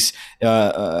Xavi's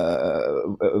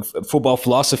football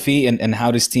philosophy and how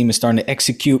this team is starting to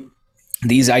execute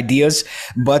these ideas.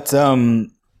 But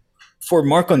for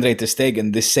Marc-Andre ter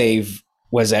Stegen, this save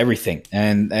was everything,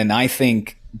 and I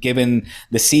think given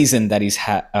the season that he's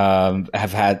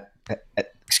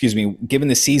given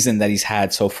the season that he's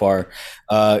had so far,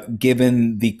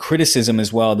 given the criticism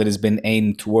as well that has been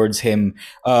aimed towards him,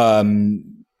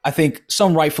 I think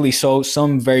some rightfully so,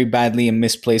 some very badly and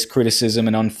misplaced criticism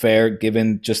and unfair,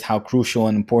 given just how crucial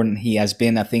and important he has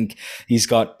been. I think he's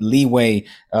got leeway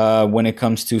when it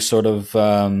comes to sort of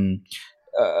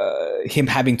him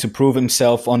having to prove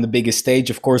himself on the biggest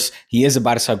stage. Of course, he is a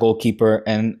Barca goalkeeper,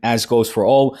 and as goes for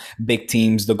all big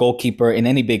teams, the goalkeeper in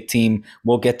any big team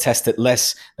will get tested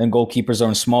less than goalkeepers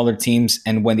on smaller teams.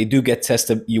 And when they do get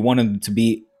tested, you want them to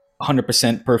be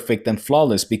 100% perfect and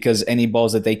flawless, because any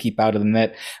balls that they keep out of the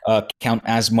net count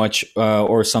as much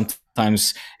or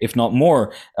sometimes, if not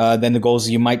more, than the goals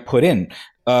you might put in.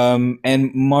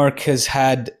 And Mark has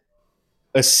had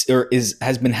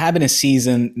has been having a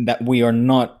season that we are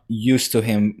not used to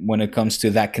him when it comes to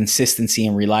that consistency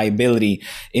and reliability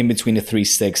in between the three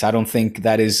sticks. I don't think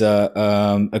that is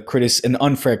an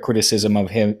unfair criticism of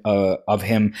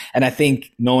him. And I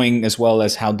think, knowing as well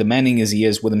as how demanding as he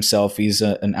is with himself, he's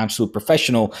an absolute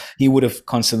professional. He would have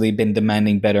constantly been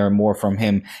demanding better and more from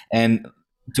him. And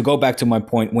to go back to my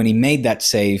point, when he made that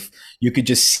save, you could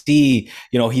just see,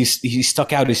 he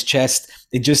stuck out his chest.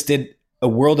 It just did a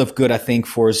world of good, I think,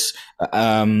 for his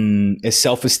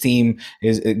self-esteem,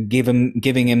 is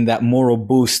giving him that moral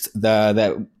boost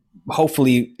that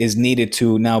hopefully is needed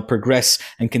to now progress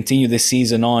and continue this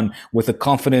season on with a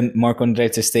confident Marc-Andre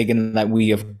ter Stegen that we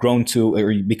have grown to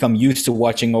or become used to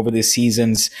watching over the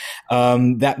seasons.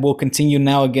 That will continue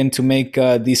now again to make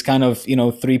these kind of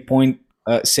 3-point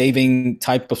saving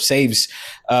type of saves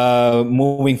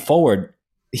moving forward.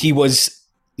 He was,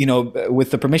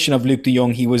 with the permission of Luc de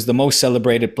Jong, he was the most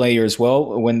celebrated player as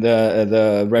well. When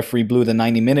the referee blew the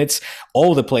 90 minutes,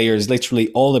 literally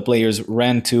all the players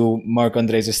ran to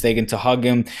Marc-Andre ter Stegen to hug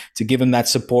him, to give him that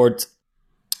support.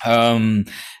 And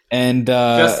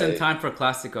just in time for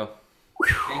Clásico.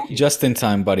 Just in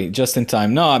time, buddy. Just in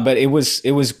time. No, but it was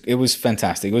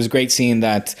fantastic. It was great seeing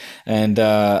that, and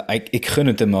ik gun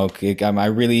het hem ook. I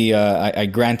really I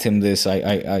grant him this. I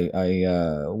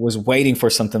was waiting for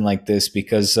something like this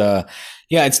because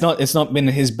it's not been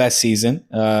his best season.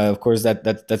 Of course,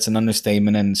 that's an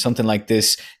understatement, and something like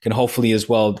this can hopefully as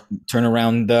well turn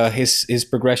around his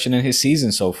progression in his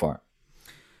season so far.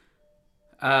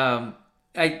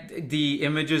 The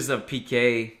images of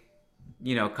PK,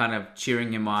 kind of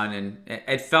cheering him on, and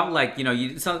it felt like,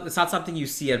 it's not something you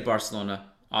see at Barcelona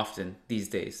often these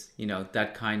days.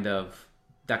 That kind of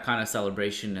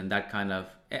celebration and that kind of,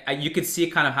 you could see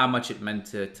kind of how much it meant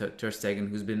to Ter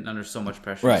Stegen, who's been under so much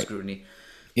pressure and scrutiny.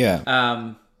 Yeah.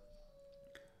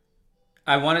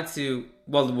 I wanted to.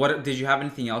 Well, what did you have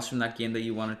anything else from that game that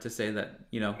you wanted to say that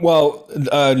Well,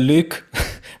 Luc,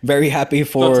 very happy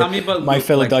for tell me about my Luc.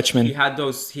 fellow Dutchman. He had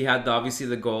obviously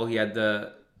the goal. He had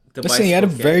the Listen, he had a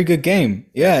very good game.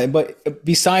 Yeah, but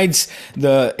besides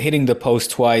the hitting the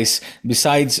post twice,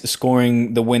 besides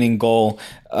scoring the winning goal,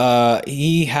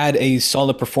 he had a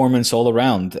solid performance all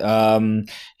around.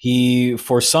 He,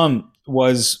 for some,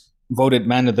 was voted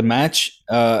man of the match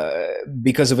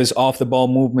because of his off the ball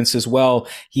movements as well.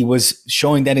 He was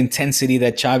showing that intensity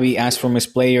that Xavi asked from his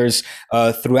players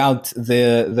throughout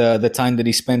the time that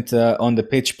he spent on the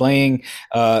pitch playing,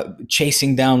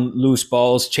 chasing down loose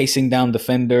balls, chasing down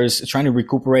defenders, trying to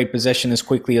recuperate possession as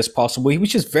quickly as possible. He was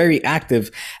just very active,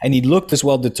 and he looked as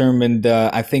well determined,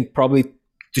 I think probably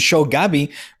to show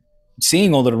Gabi,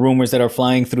 seeing all the rumors that are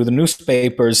flying through the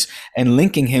newspapers and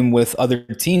linking him with other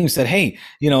teams, that, hey,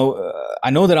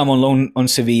 I know that I'm on loan on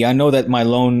Sevilla. I know that my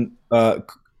loan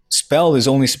spell is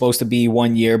only supposed to be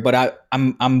 1 year, but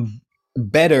I'm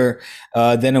better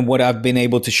than what I've been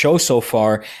able to show so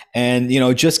far. And,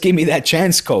 just give me that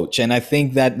chance, coach. And I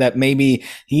think that maybe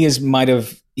he might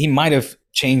have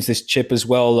changed his chip as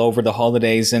well over the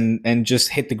holidays and just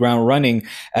hit the ground running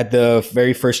at the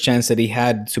very first chance that he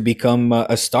had to become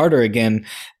a starter again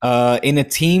in a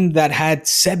team that had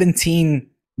 17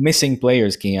 missing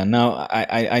players, Kian. Now,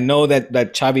 I know that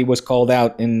Xavi was called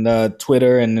out in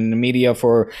Twitter and in the media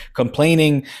for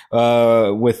complaining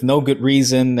with no good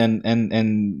reason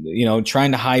and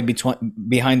trying to hide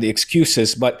behind the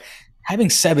excuses, but having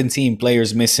 17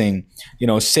 players missing,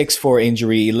 6 for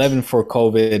injury, 11 for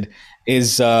COVID,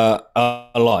 is a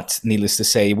lot, needless to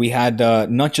say. We had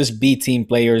not just B team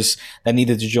players that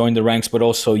needed to join the ranks, but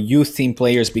also youth team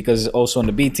players, because also on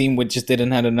the B team, we just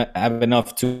didn't have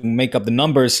enough to make up the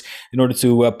numbers in order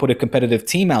to put a competitive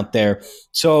team out there.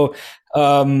 So,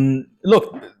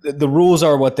 look, the rules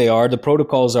are what they are. The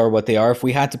protocols are what they are. If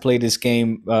we had to play this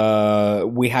game,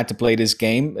 we had to play this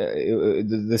game.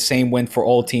 The same went for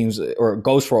all teams, or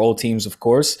goes for all teams, of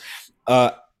course.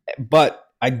 But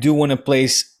I do want to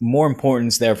place more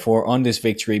importance, therefore, on this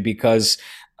victory, because,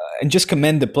 and just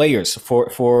commend the players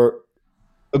for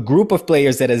a group of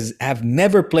players that have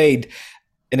never played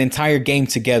an entire game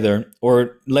together,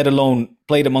 or let alone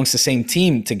played amongst the same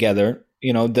team together.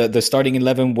 The starting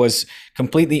 11 was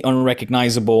completely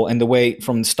unrecognizable, and the way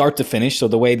from start to finish, so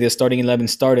the way the starting 11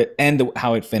 started and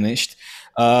how it finished.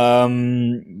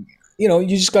 You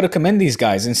just got to commend these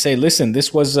guys and say, listen,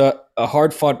 this was a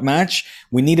hard-fought match.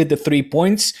 We needed the 3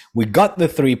 points. We got the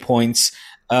 3 points.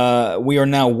 We are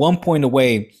now 1 point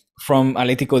away from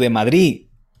Atlético de Madrid,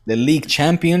 the league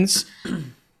champions,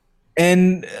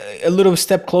 and a little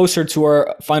step closer to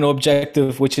our final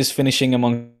objective, which is finishing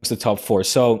amongst the top 4.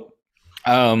 So,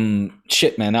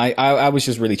 shit, man, I was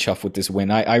just really chuffed with this win.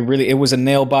 It was a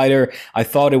nail biter. I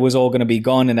thought it was all going to be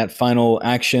gone in that final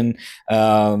action.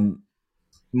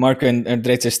 Marco and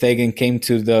Ter Stegen came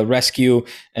to the rescue,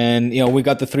 and we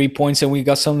got the 3 points, and we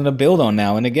got something to build on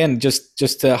now. And again,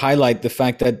 just to highlight the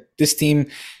fact that this team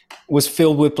was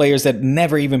filled with players that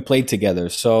never even played together.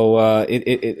 So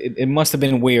it must have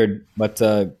been weird, but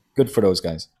good for those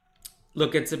guys.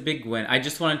 Look, it's a big win. I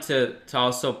just wanted to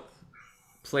also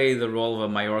play the role of a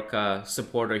Mallorca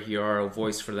supporter here, or a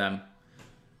voice for them.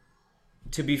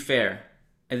 To be fair,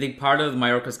 I think part of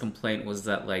Mallorca's complaint was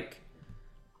that,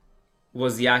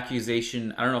 was the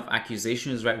accusation, I don't know if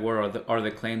accusation is the right word, or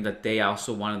the claim that they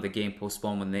also wanted the game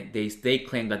postponed when they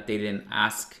claimed that they didn't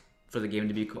ask for the game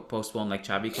to be postponed like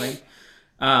Xavi claimed.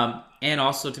 And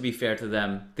also, to be fair to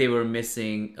them, they were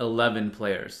missing 11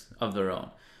 players of their own.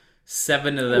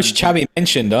 7 of them... Which Xavi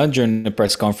mentioned during the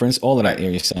press conference, all of that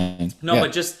you're saying. No,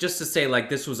 but just to say,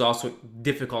 this was also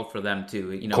difficult for them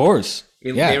too. Of course.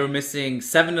 They were missing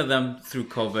 7 of them through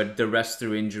COVID, the rest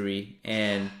through injury,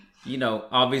 and...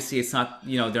 obviously it's not,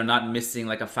 they're not missing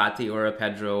like a Fati or a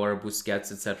Pedro or a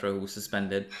Busquets, etc., who was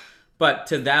suspended. But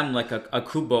to them, a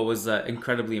Kubo was an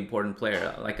incredibly important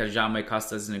player. Like a Jaume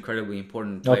Costa is an incredibly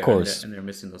important player. Of course. And they're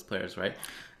missing those players, right?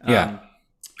 Yeah.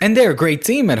 And they're a great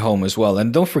team at home as well.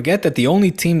 And don't forget that the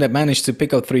only team that managed to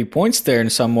pick up 3 points there in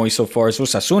some way so far is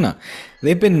Osasuna.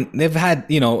 They've had,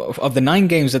 of the 9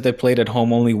 games that they played at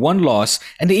home, only 1 loss.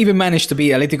 And they even managed to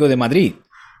beat Atlético de Madrid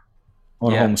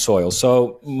on home soil.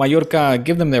 So Mallorca,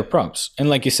 give them their props. And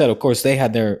like you said, of course, they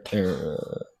had their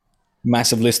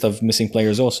massive list of missing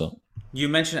players also. You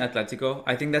mentioned Atletico.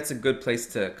 I think that's a good place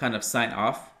to kind of sign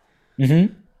off.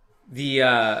 Mm-hmm.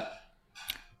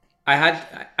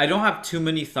 I don't have too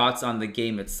many thoughts on the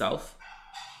game itself.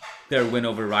 Their win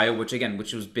over Rayo,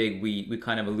 which was big. We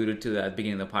kind of alluded to that at the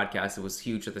beginning of the podcast. It was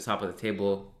huge at the top of the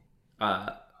table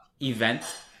event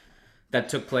that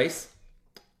took place.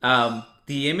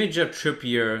 The image of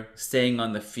Trippier staying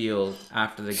on the field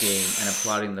after the game and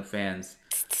applauding the fans,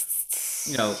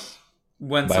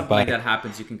 when something like that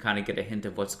happens, you can kind of get a hint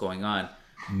of what's going on.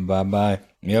 Bye-bye.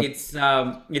 Yep. It's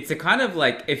a kind of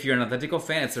if you're an Atletico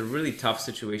fan, it's a really tough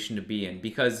situation to be in,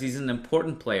 because he's an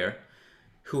important player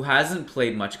who hasn't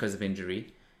played much because of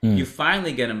injury. You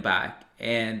finally get him back,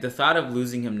 and the thought of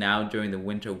losing him now during the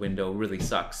winter window really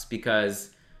sucks because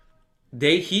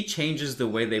he changes the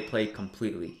way they play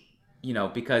completely.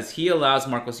 Because he allows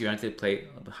Marcos Llorente to play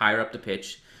higher up the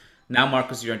pitch. Now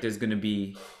Marcos Llorente is going to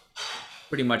be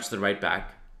pretty much the right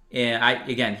back,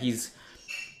 and he's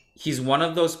one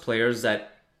of those players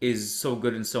that is so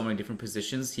good in so many different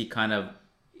positions.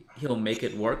 He'll make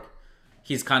it work.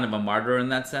 He's kind of a martyr in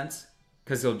that sense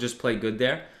because he'll just play good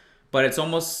there. But it's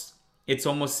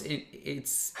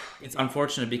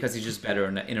unfortunate because he's just better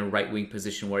in a right wing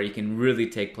position where he can really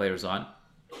take players on.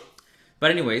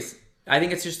 But anyways, I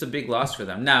think it's just a big loss for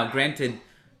them. Now, granted,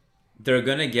 they're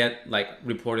gonna get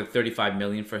reported 35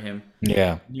 million for him.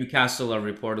 Yeah. Newcastle are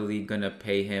reportedly gonna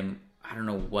pay him. I don't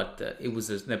know what it was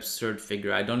an absurd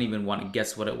figure. I don't even want to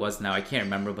guess what it was now. I can't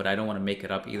remember, but I don't want to make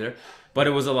it up either. But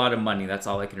it was a lot of money. That's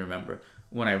all I can remember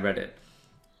when I read it.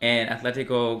 And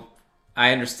Atletico,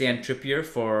 I understand Trippier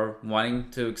for wanting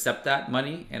to accept that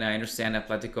money, and I understand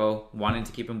Atletico wanting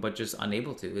to keep him, but just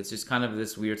unable to. It's just kind of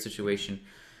this weird situation.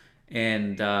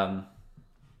 And I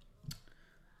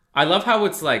love how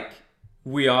it's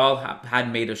we all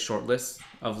had made a short list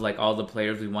of all the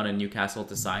players we wanted Newcastle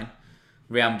to sign.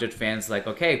 Real Madrid fans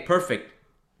okay, perfect.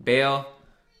 Bale,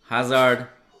 Hazard.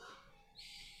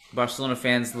 Barcelona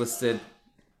fans listed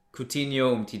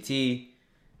Coutinho, Umtiti.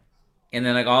 And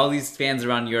then all these fans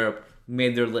around Europe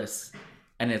made their lists.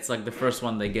 And it's the first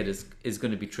one they get is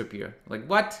going to be Trippier.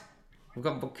 What?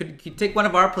 Could you take one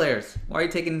of our players? Why are you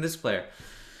taking this player?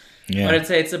 Yeah. But I'd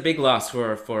say it's a big loss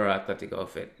for Atletico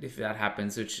if that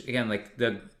happens. Which again,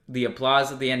 the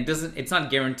applause at the end it's not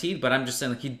guaranteed, but I'm just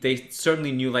saying they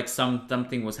certainly knew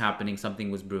something was happening,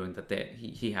 something was brewing that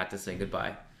he had to say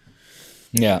goodbye.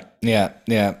 Yeah.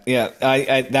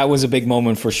 I that was a big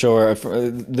moment for sure.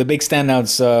 The big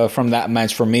standouts from that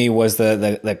match for me was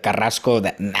the Carrasco,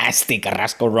 that nasty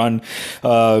Carrasco run,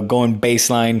 going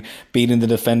baseline, beating the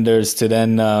defenders to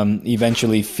then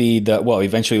eventually feed.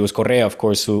 Eventually it was Correa, of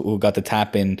course, who got the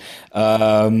tap in.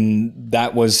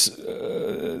 That was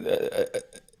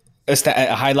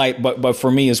a highlight, but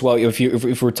for me as well,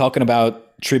 if we're talking about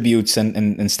tributes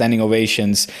and standing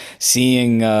ovations,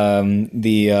 seeing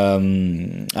the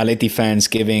Atleti fans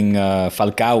giving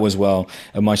Falcao as well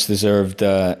a much deserved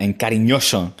and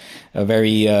cariñoso, a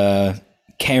very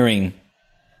caring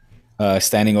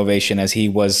standing ovation as he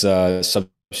was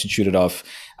substituted off.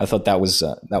 I thought that was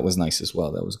nice as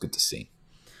well. That was good to see.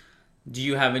 Do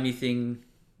you have anything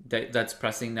that's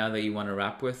pressing now that you want to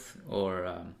wrap with,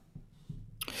 or?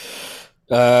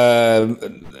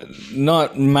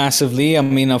 Not massively. I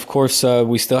mean, of course,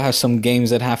 we still have some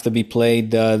games that have to be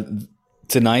played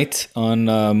tonight on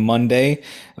Monday.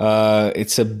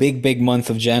 It's a big month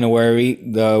of January.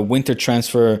 The winter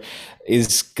transfer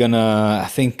is gonna, I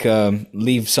think,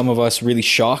 leave some of us really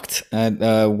shocked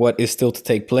at what is still to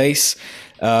take place.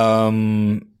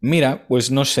 Mira,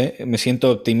 pues no sé, me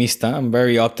siento optimista. I'm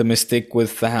very optimistic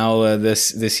with how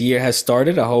this year has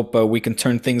started. I hope we can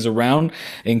turn things around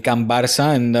in Camp Barca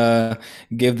and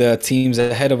give the teams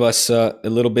ahead of us a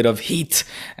little bit of heat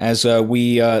as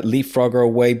we leapfrog our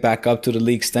way back up to the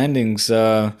league standings.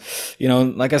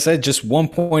 Like I said, just 1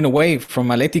 point away from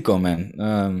Atletico,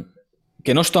 man.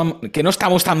 Que no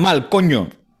estamos tan mal,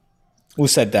 coño. Who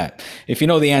said that? If you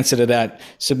know the answer to that,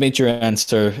 submit your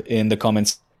answer in the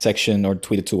comments section or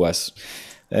tweet it to us.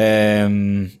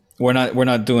 We're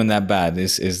not doing that bad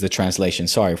is the translation.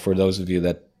 Sorry for those of you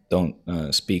that don't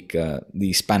speak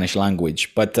the Spanish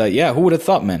language. But who would have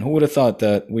thought, man? Who would have thought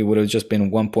that we would have just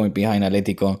been 1 point behind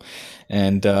Atletico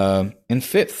and in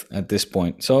fifth at this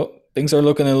point? So things are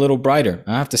looking a little brighter,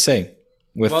 I have to say.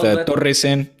 With Torres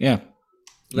in, I'm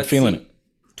feeling it.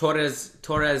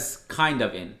 Torres kind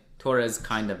of in. Torres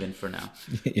kind of in for now.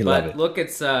 But look,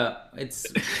 it's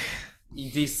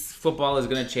this football is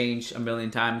going to change a million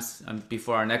times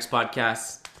before our next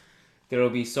podcast. There will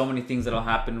be so many things that will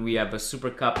happen. We have a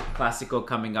Super Cup Clásico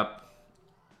coming up.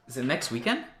 Is it next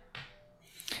weekend?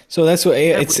 So that's what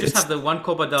we just have the one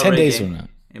Copa del 10 Rey days game from now.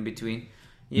 In between.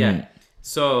 Yeah.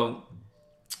 So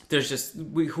there's just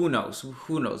who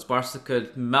knows? Barca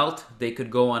could melt. They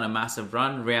could go on a massive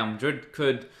run. Real Madrid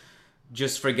could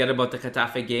just forget about the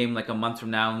Getafe game a month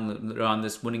from now, and they're on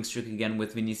this winning streak again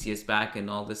with Vinicius back and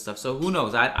all this stuff. So who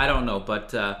knows? I don't know,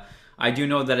 but I do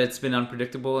know that it's been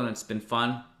unpredictable and it's been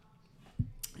fun.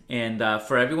 And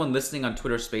for everyone listening on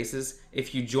Twitter Spaces,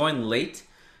 if you join late,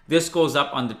 this goes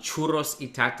up on the Churros y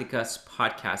Tácticas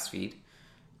podcast feed.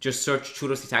 Just search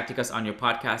Churros y Tácticas on your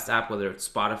podcast app, whether it's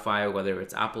Spotify or whether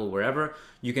it's Apple, wherever.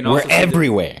 You can also We're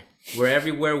everywhere. We're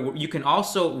everywhere. You can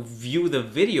also view the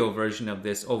video version of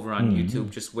this over on YouTube.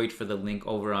 Just wait for the link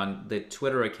over on the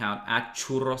Twitter account at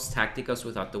Churros Tacticas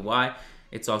without the Y.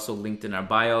 It's also linked in our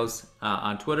bios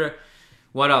on Twitter.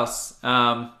 What else?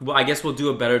 Well, I guess we'll do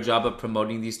a better job of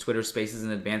promoting these Twitter spaces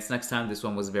in advance next time. This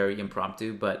one was very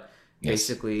impromptu, but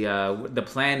basically the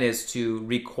plan is to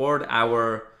record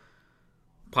our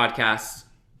podcast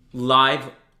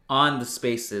live on the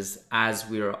spaces as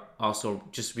we're also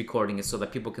just recording it so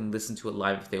that people can listen to it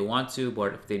live if they want to,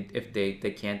 but if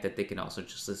they can't, that they can also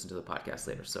just listen to the podcast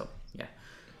later. So yeah,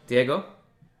 Diego, it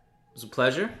was a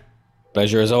pleasure.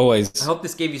 Pleasure as always. I hope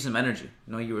this gave you some energy.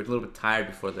 I know you were a little bit tired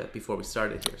before we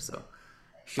started here, so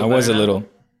I was a little.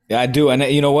 Yeah, I do, and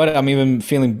you know what? I'm even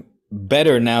feeling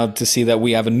better now to see that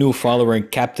we have a new follower in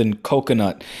Captain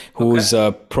Coconut, whose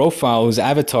profile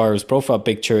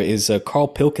picture is Carl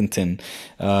Pilkington,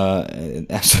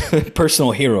 a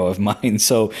personal hero of mine.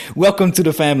 So welcome to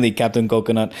the family, Captain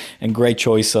Coconut, and great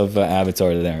choice of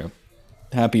avatar there.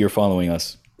 Happy you're following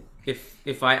us.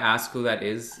 If I ask who that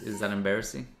is that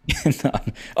embarrassing? No.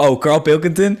 Oh, Carl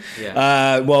Pilkington?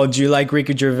 Yeah. Well, do you like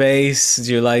Ricky Gervais?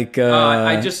 Do you like...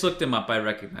 I just looked him up. I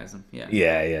recognize him. Yeah.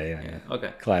 Yeah.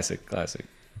 Okay. Classic.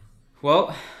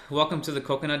 Well, welcome to the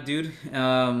Coconut Dude.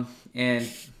 And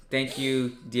thank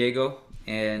you, Diego.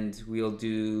 And we'll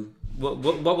do... What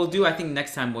we'll do, I think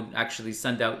next time we'll actually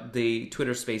send out the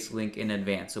Twitter space link in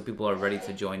advance so people are ready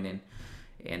to join in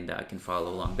and can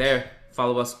follow along there.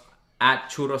 Follow us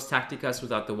at Churros Tacticas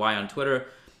without the Y on Twitter,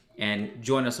 and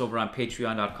join us over on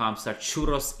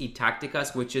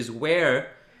patreon.com/churrositacticas, which is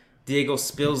where Diego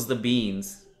spills the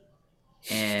beans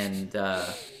and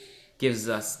gives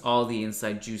us all the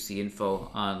inside juicy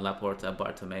info on La Porta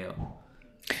Bartomeu.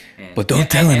 But don't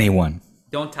tell anyone.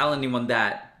 Don't tell anyone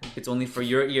that. It's only for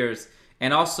your ears.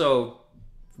 And also,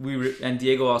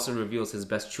 Diego also reveals his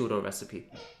best churro recipe.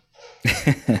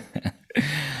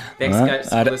 Thanks, guys,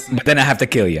 for listening. But then I have to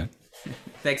kill you.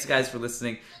 Thanks, guys, for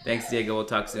listening. Thanks, Diego. We'll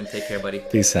talk soon. Take care, buddy.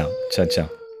 Peace out. Ciao.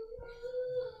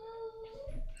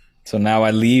 So now I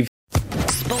leave.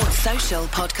 Sports Social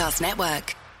Podcast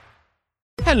Network.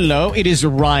 Hello, it is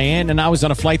Ryan, and I was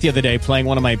on a flight the other day playing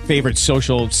one of my favorite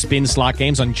social spin slot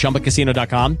games on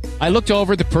ChumbaCasino.com. I looked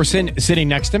over at the person sitting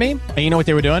next to me, and you know what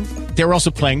they were doing? They were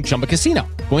also playing Chumba Casino.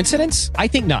 Coincidence? I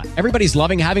think not. Everybody's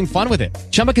loving having fun with it.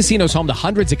 Chumba Casino is home to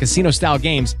hundreds of casino-style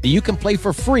games that you can play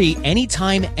for free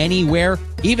anytime, anywhere,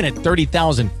 even at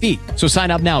 30,000 feet. So sign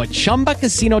up now at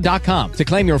ChumbaCasino.com to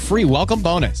claim your free welcome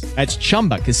bonus. That's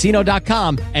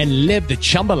ChumbaCasino.com and live the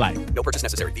Chumba life. No purchase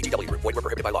necessary. VGW. Void where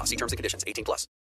prohibited by law. See terms and conditions. 18+.